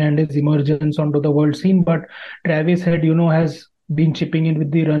Cameron Green and his emergence onto the world scene, but Travis Head, has been chipping in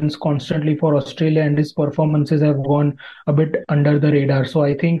with the runs constantly for Australia, and his performances have gone a bit under the radar. So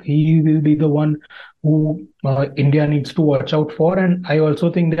I think he will be the one who India needs to watch out for, and I also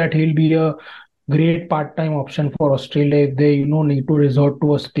think that he'll be a great part-time option for Australia if they need to resort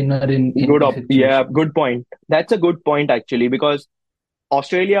to a spinner in any yeah, situation. good point. That's a good point actually, because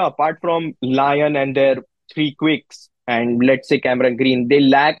Australia, apart from Lyon and their three quicks, and let's say Cameron Green, they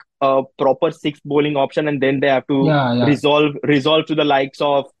lack a proper sixth bowling option, and then they have to Yeah, yeah. resolve to the likes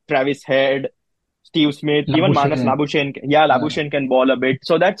of Travis Head, Steve Smith, even Manas Labuschagne. Labuschagne. Yeah, Yeah. Labuschagne can ball a bit,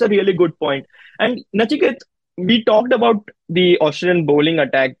 so that's a really good point. And Nachiket, we talked about the Australian bowling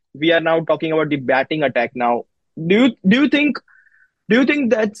attack. We are now talking about the batting attack. Now, do you think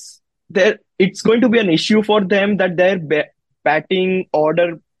that's there? It's going to be an issue for them that their batting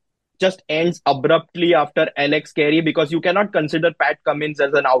order just ends abruptly after Alex Carey, because you cannot consider Pat Cummins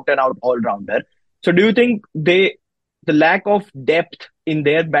as an out and out all rounder. So do you think the lack of depth in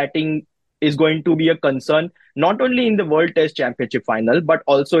their batting is going to be a concern, not only in the World Test Championship final, but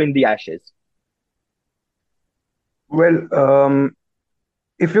also in the Ashes? Well,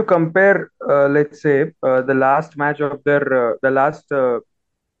 if you compare, let's say, the last match of the last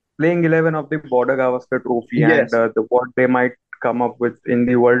playing 11 of the Border Gavaskar Trophy and Yes. what they might come up with in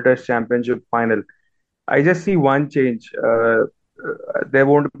the World Test Championship final, I just see one change. There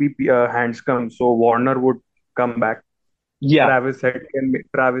won't be Handscomb, so Warner would come back. Yeah. Travis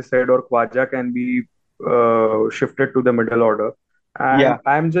Head or Khwaja can be shifted to the middle order. And Yeah.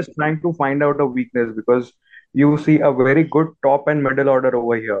 I'm just trying to find out a weakness because you see a very good top and middle order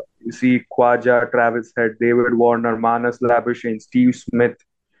over here. You see Khwaja, Travis Head, David Warner, Manas Labuschagne, Steve Smith,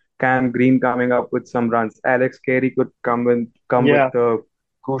 Cam Green coming up with some runs. Alex Carey could come with Yeah. a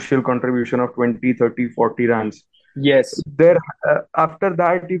crucial contribution of 20, 30, 40 runs. Yes. There, after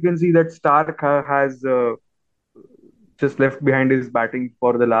that, you can see that Stark has just left behind his batting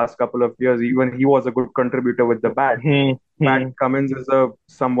for the last couple of years. Even he was a good contributor with the bat. Hmm. Pat Hmm. Cummins is a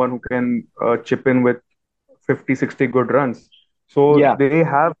someone who can chip in with 50, 60 good runs. So Yeah. they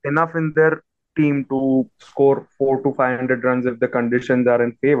have enough in their team to score 4 to 500 runs if the conditions are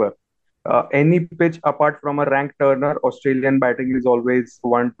in favor. Any pitch apart from a ranked Turner, Australian batting is always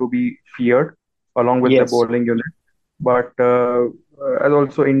one to be feared, along with the Yes. bowling unit. But as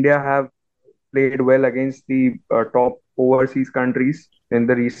also India have played well against the top overseas countries in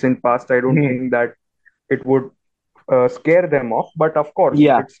the recent past. I don't Hmm. think that it would scare them off. But of course,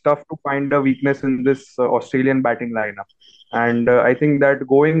 Yeah. it's tough to find a weakness in this Australian batting lineup. And I think that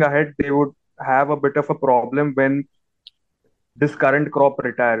going ahead, they would have a bit of a problem when this current crop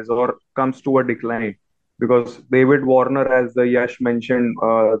retires or comes to a decline. Because David Warner, as the Yash mentioned,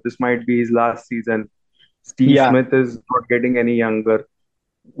 this might be his last season. Steve Yeah. Smith is not getting any younger.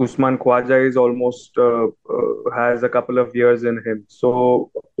 Usman Khwaja is almost has a couple of years in him. So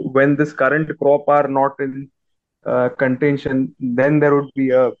when this current crop are not in contention, then there would be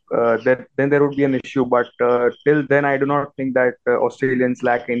then there would be an issue. But till then, I do not think that Australians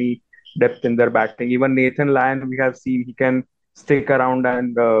lack any depth in their batting. Even Nathan Lyon, we have seen he can stick around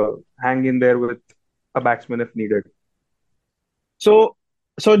and hang in there with a batsman if needed. So,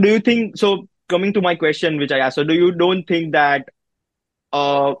 so do you think, so coming to my question, which I asked, so do you don't think that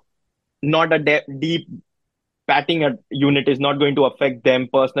uh not a deep batting unit is not going to affect them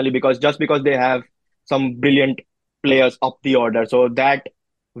personally because just because they have some brilliant players up the order, so that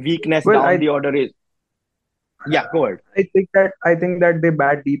weakness Well, down the order is, yeah, go ahead. I think that they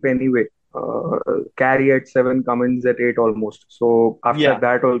bat deep anyway. Carry at seven, Cummins at eight almost. So after Yeah.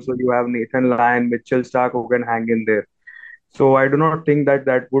 that also you have Nathan Lyon, Mitchell Stark who can hang in there. So I do not think that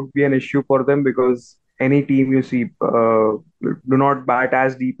that would be an issue for them because any team you see do not bat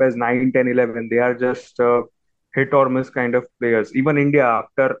as deep as 9, 10, 11. They are just hit or miss kind of players. Even India,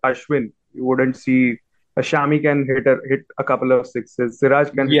 after Ashwin, you wouldn't see Shami can hit a couple of sixes. Siraj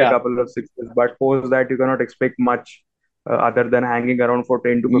can hit a Yeah. couple of sixes, but post that you cannot expect much other than hanging around for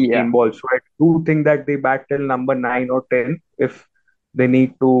 10 to Yeah. 15 balls. So I do think that they bat till number 9 or 10 if they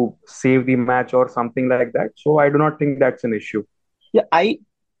need to save the match or something like that. So I do not think that's an issue. Yeah,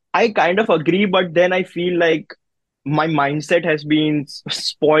 I kind of agree, but then I feel like my mindset has been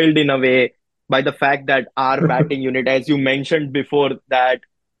spoiled in a way by the fact that our batting unit, as you mentioned before, that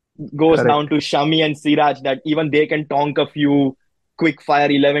goes down Correct. to Shami and Siraj, that even they can tonk a few quick fire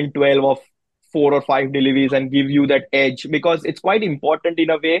 11, 12 of 4 or 5 deliveries and give you that edge because it's quite important in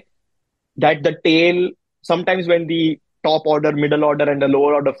a way that the tail, sometimes when the top order, middle order, and the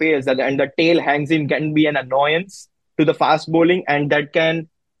lower order fails, and the tail hangs in, can be an annoyance to the fast bowling, and that can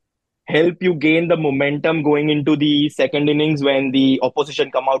help you gain the momentum going into the second innings when the opposition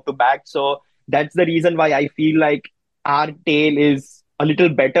come out to bat. So that's the reason why I feel like our tail is a little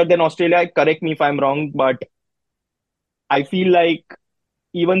better than Australia. Correct me if I'm wrong, but I feel like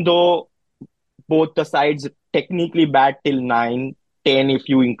even though both the sides technically bat till 9, 10 if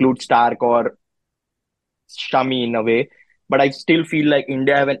you include Stark or Shami in a way, but I still feel like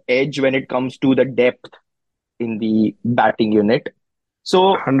India have an edge when it comes to the depth in the batting unit.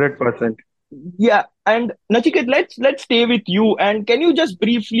 So 100%. yeah, and Nachiket, let's stay with you. And can you just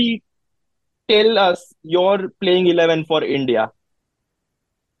briefly tell us your playing 11 for India?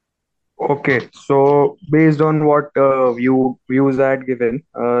 Okay, so based on what views I had given,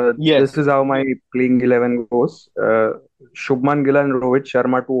 this Yes. is how my playing 11 goes. Shubman Gill and Rohit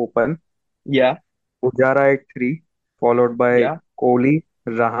Sharma to open, Yeah. Pujara at 3, followed by Yeah. Kohli,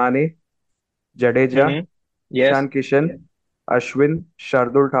 Rahane, Jadeja, Mm-hmm. Yes. Ishan Kishan, Ashwin,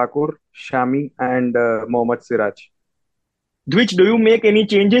 Shardul Thakur, Shami, and Mohammad Siraj. Which do you make any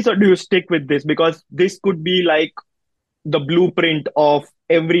changes or do you stick with this? Because this could be like the blueprint of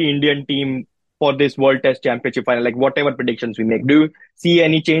every Indian team for this World Test Championship final, like whatever predictions we make. Do you see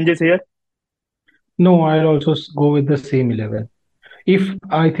any changes here? No, I'll also go with the same 11. If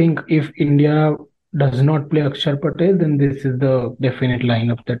I think if India does not play Akshar Patel, then this is the definite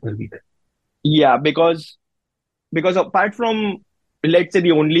lineup that will be there. Yeah, because apart from, let's say,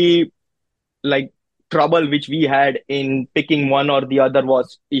 the only like trouble which we had in picking one or the other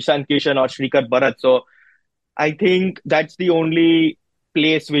was Ishan Kishan or Shrikar Bharat. So I think that's the only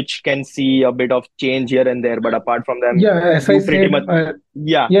place which can see a bit of change here and there, but apart from them, Yeah, as I you pretty said, much,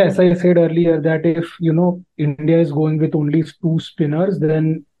 yeah, yes, I said earlier that if India is going with only two spinners,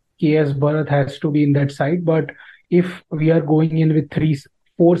 then KS Bharat has to be in that side. But if we are going in with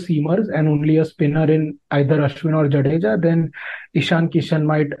four seamers and only a spinner in either Ashwin or Jadeja, then Ishan Kishan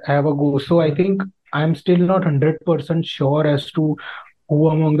might have a go. So I think I'm still not 100% sure as to who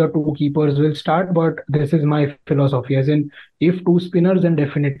among the two keepers will start, but this is my philosophy. As in, if two spinners, then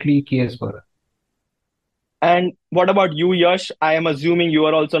definitely KS Bharat. And what about you, Yash? I am assuming you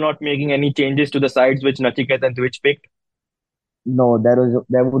are also not making any changes to the sides which Nachiket and Twitch picked. No, there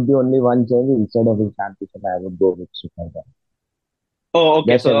would be only one change. Instead of Ishan Kishan, I would go with Shikhar Dhawan. Oh,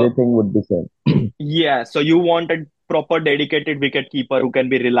 okay. Rest So, everything would be same. yeah, so you want a proper dedicated wicket keeper who can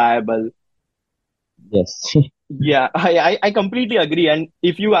be reliable. Yes. Yeah, I completely agree. And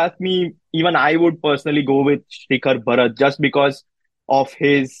if you ask me, even I would personally go with Shikhar Bharat just because of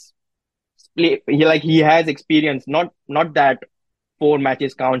his play. He has experience. Not that four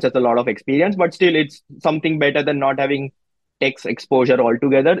matches counts as a lot of experience, but still it's something better than not having Tex exposure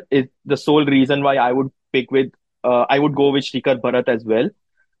altogether. Is the sole reason why I would go with Shikhar Bharat as well.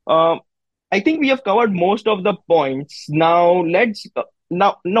 Um, I think we have covered most of the points. Now let's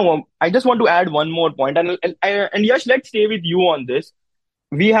now no, I just want to add one more point, and Yash, let's stay with you on this.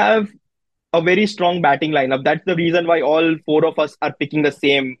 We have a very strong batting lineup. That's the reason why all four of us are picking the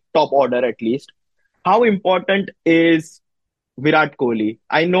same top order at least. How important is Virat Kohli?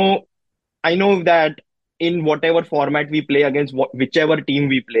 I know that in whatever format we play against whichever team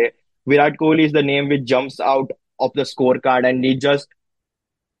we play, Virat Kohli is the name which jumps out of the scorecard, and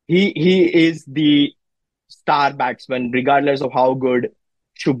he is the star batsman, regardless of how good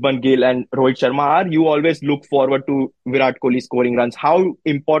Shubman Gill and Rohit Sharma are. You always look forward to Virat Kohli scoring runs. How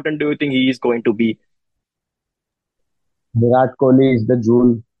important do you think he is going to be? Virat Kohli is the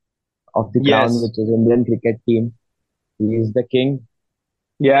jewel of the crown, Yes. which is Indian cricket team. He is the king.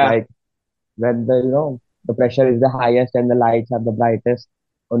 Yeah. Like when the pressure is the highest and the lights are the brightest,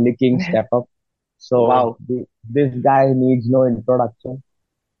 only kings step up. So Wow. this guy needs no introduction.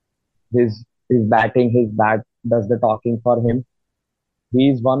 His batting, his bat does the talking for him. He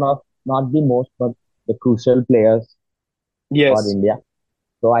is one of not the most, but the crucial players for Yes. India.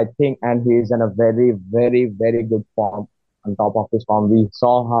 So I think, and he is in a very, very, very good form. On top of his form, we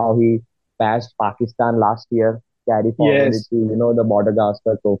saw how he passed Pakistan last year, carry forward it Yes. to the Border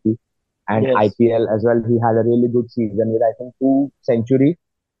Gavaskar Trophy and Yes. IPL as well. He had a really good season with I think two centuries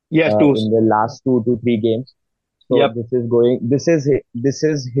Yes. Too. in the last 2 to 3 games. So Yep. this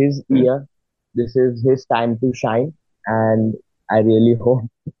is his year. This is his time to shine, and I really hope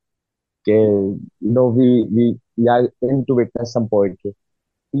we are in to witness some poetry.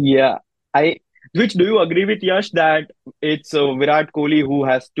 Yeah. I. Which do you agree with Yash that it's Virat Kohli who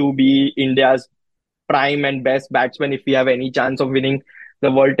has to be India's prime and best batsman if we have any chance of winning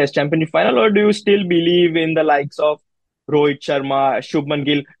the World Test Championship final, or do you still believe in the likes of Rohit Sharma, Shubman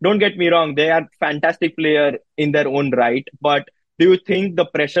Gill? Don't get me wrong, they are fantastic player in their own right, but do you think the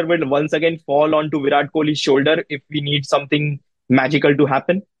pressure will once again fall onto Virat Kohli's shoulder if we need something magical to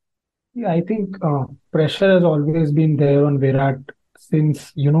happen? Yeah, I think pressure has always been there on Virat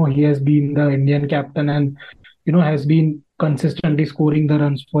since he has been the Indian captain and has been consistently scoring the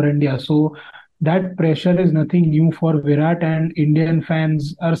runs for India. So that pressure is nothing new for Virat, and Indian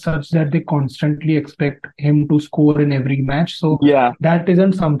fans are such that they constantly expect him to score in every match. So Yeah, that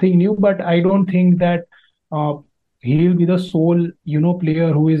isn't something new, but I don't think that uh, he'll be the sole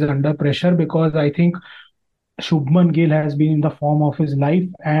player who is under pressure, because I think Shubman Gill has been in the form of his life,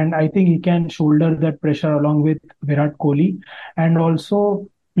 and I think he can shoulder that pressure along with Virat Kohli, and also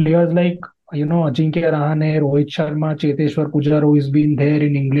players like Ajinkya Rahane, Rohit Sharma, Cheteshwar Pujara, who has been there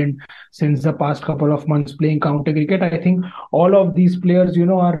in England since the past couple of months playing county cricket. I think all of these players,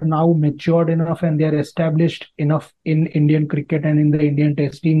 are now matured enough and they are established enough in Indian cricket and in the Indian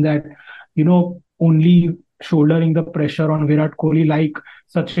Test team that only shouldering the pressure on Virat Kohli like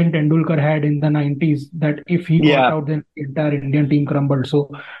Sachin Tendulkar had in the 90s, that if he got yeah, out, then the entire Indian team crumbled. So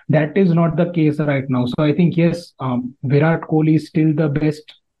that is not the case right now. So I think, yes, Virat Kohli is still the best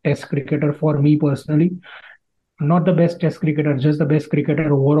test cricketer for me personally. Not the best test cricketer, just the best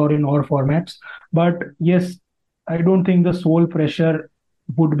cricketer overall in all formats. But yes, I don't think the sole pressure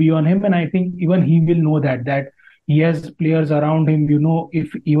would be on him. And I think even he will know that he has players around him,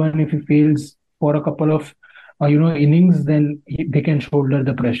 if even if he fails for a couple of innings, then they can shoulder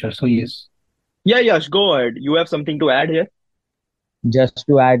the pressure. So yes. yeah, Yash, go ahead. You have something to add here? Just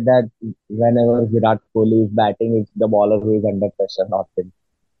to add that whenever Virat Kohli is batting, it's the bowler who is under pressure, not him.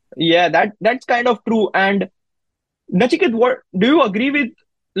 Yeah, that's kind of true. And Nachiket, what do you agree with?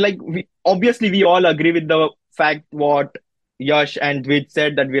 Like, obviously, we all agree with the fact what Yash and Dvij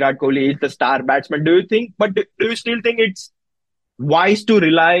said that Virat Kohli is the star batsman. Do you think, but do you still think it's wise to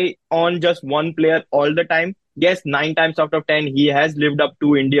rely on just one player all the time? Yes, 9 times out of 10, he has lived up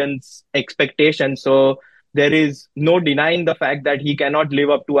to Indians' expectations. So there is no denying the fact that he cannot live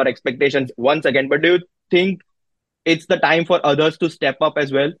up to our expectations once again. But do you think it's the time for others to step up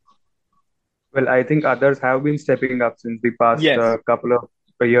as well? Well, I think others have been stepping up since the past Yes. couple of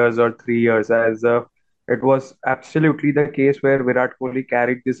years or 3 years, as it was absolutely the case where Virat Kohli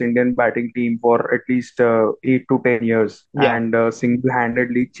carried this Indian batting team for at least 8 to 10 years Yeah. and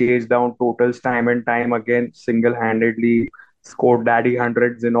single-handedly chased down totals time and time again, single-handedly scored daddy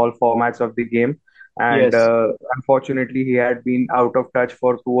hundreds in all formats of the game. And Yes. unfortunately, he had been out of touch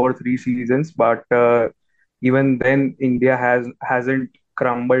for 2 or 3 seasons, but even then, India hasn't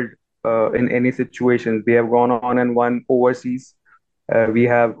crumbled in any situations. We have gone on and won overseas. We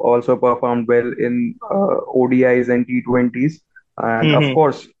have also performed well in ODIs and T20s. And of Hmm.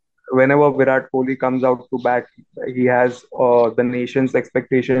 course, whenever Virat Kohli comes out to bat, he has the nation's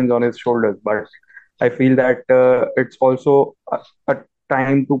expectations on his shoulders. But I feel that it's also a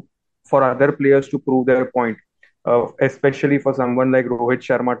time to for other players to prove their point, especially for someone like Rohit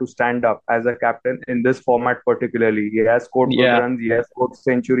Sharma to stand up as a captain in this format particularly. He has scored good Yeah. runs, he has scored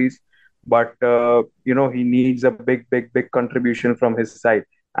centuries, but he needs a big contribution from his side.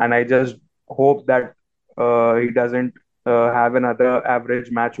 And I just hope that he doesn't have another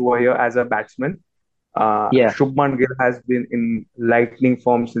average match over here as a batsman. Yeah. Shubman Gill has been in lightning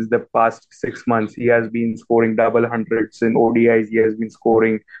form since the past 6 months. He has been scoring double hundreds in ODIs. He has been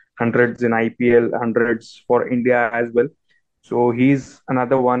scoring hundreds in IPL, hundreds for India as well. So he's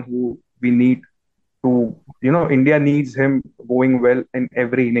another one who we need to, India needs him going well in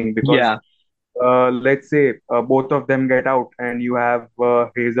every inning because Yeah. let's say both of them get out and you have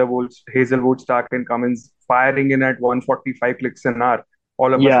Hazelwood, Stark, and Cummins firing in at 145 clicks an hour.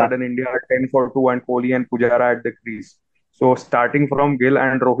 All of a Yeah. sudden, India are 10 for 2 and Kohli and Pujara at the crease. So, starting from Gill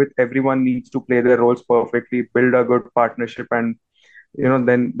and Rohit, everyone needs to play their roles perfectly, build a good partnership, and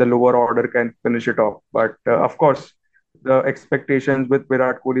then the lower order can finish it off. But of course, the expectations with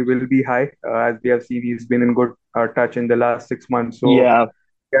Virat Kohli will be high. As we have seen, he's been in good touch in the last 6 months. So Yeah.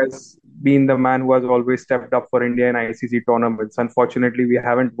 he has been the man who has always stepped up for India in ICC tournaments. Unfortunately, we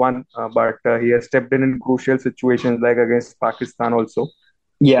haven't won, but he has stepped in crucial situations like against Pakistan also.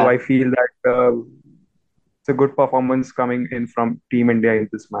 So Yeah. I feel that it's a good performance coming in from Team India in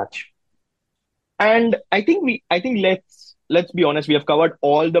this match. And I think let's be honest, we have covered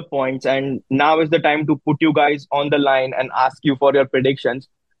all the points, and now is the time to put you guys on the line and ask you for your predictions.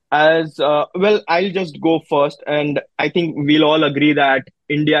 As well, I'll just go first, and I think we'll all agree that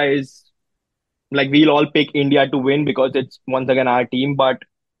India is like we'll all pick India to win because it's once again our team. But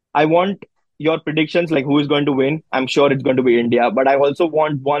I want your predictions, like who is going to win. I'm sure it's going to be India, but I also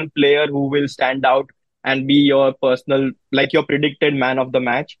want one player who will stand out and be your personal, like your predicted man of the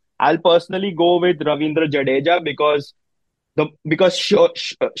match. I'll personally go with Ravindra Jadeja because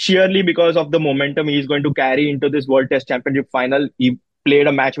sheerly because of the momentum he's going to carry into this World Test Championship final. He played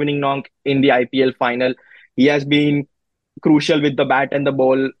a match-winning knock in the IPL final. He has been crucial with the bat and the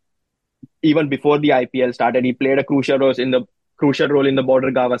ball even before the IPL started. He played a crucial role in the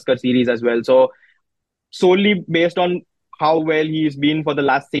Border Gavaskar series as well. So solely based on how well he's been for the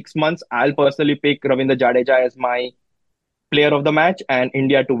last 6 months, I'll personally pick Ravindra Jadeja as my player of the match and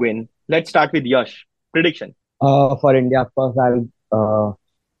India to win. Let's start with Yash. Prediction. For India, of course, I'll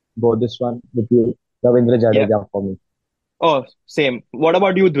go this one with you. Ravindra Yeah. Jadeja for me. Oh, same. What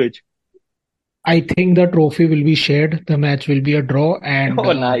about you, Dwij? I think the trophy will be shared. The match will be a draw, and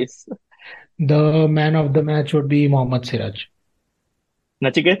Oh, nice. the man of the match would be Mohammad Siraj.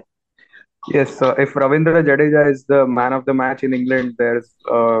 Nachiket? Yes, if Ravindra Jadeja is the man of the match in England, there's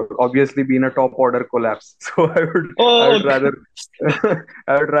obviously been a top order collapse. So I Oh, would rather,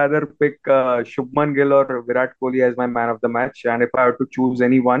 I would rather pick Shubman Gill or Virat Kohli as my man of the match. And if I were to choose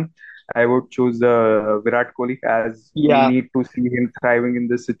anyone, I would choose Virat Kohli, as we yeah. need to see him thriving in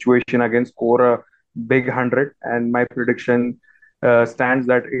this situation again, score a big 100. And my prediction stands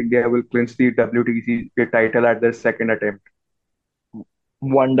that India will clinch the WTC title at their second attempt.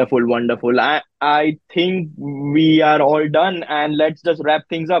 Wonderful, wonderful. I think we are all done, and let's just wrap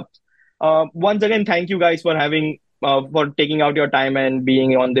things up. Once again, thank you guys for taking out your time and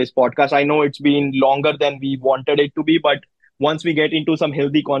being on this podcast. I know it's been longer than we wanted it to be, but once we get into some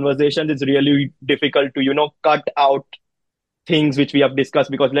healthy conversations, it's really difficult to cut out things which we have discussed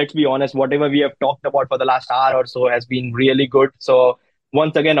because let's be honest, whatever we have talked about for the last hour or so has been really good. So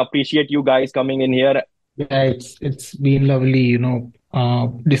once again, appreciate you guys coming in here. Yeah, it's been lovely,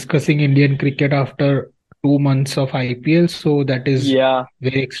 discussing Indian cricket after 2 months of IPL. So that is Yeah,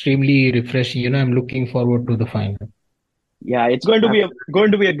 very extremely refreshing. I'm looking forward to the final. yeah, it's going to be a Absolutely.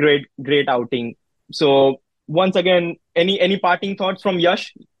 going to be a great outing. So once again, any parting thoughts from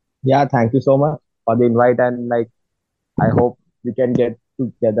Yash? Yeah, thank you so much for the invite, and like I hope we can get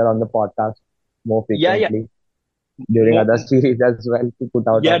together on the podcast more Yeah, yeah. frequently during Mo- other series as well to put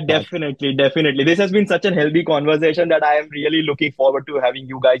out Yeah, our thoughts. definitely, definitely. This has been such a healthy conversation that I am really looking forward to having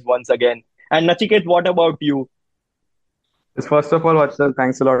you guys once again. And Nachiket, what about you? Yes, first of all, Vatsal,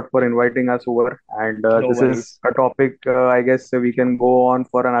 thanks a lot for inviting us over. And No this worries. is a topic I guess we can go on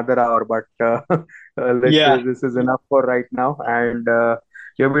for another hour, but Yeah, this is enough for right now. And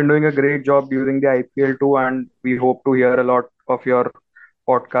you've been doing a great job during the IPL too, and we hope to hear a lot of your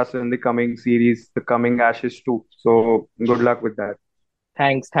podcast in the coming series, the coming Ashes too. So good luck with that.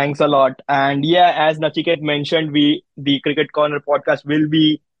 thanks a lot. And yeah, as Nachiket mentioned, the Cricket Corner podcast will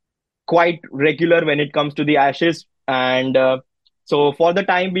be quite regular when it comes to the Ashes. And so, for the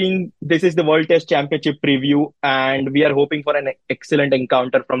time being, this is the World Test Championship preview, and we are hoping for an excellent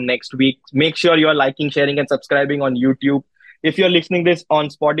encounter from next week. Make sure you are liking, sharing, and subscribing on YouTube. If you're listening this on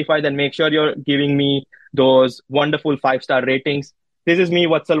Spotify, then make sure you're giving me those wonderful 5-star ratings. This is me,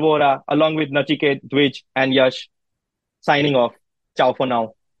 Vatsal Vora, along with Nachiket, Dwij, and Yash, signing off. Ciao for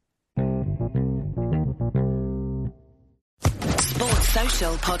now. Sports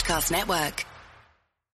Social Podcast Network.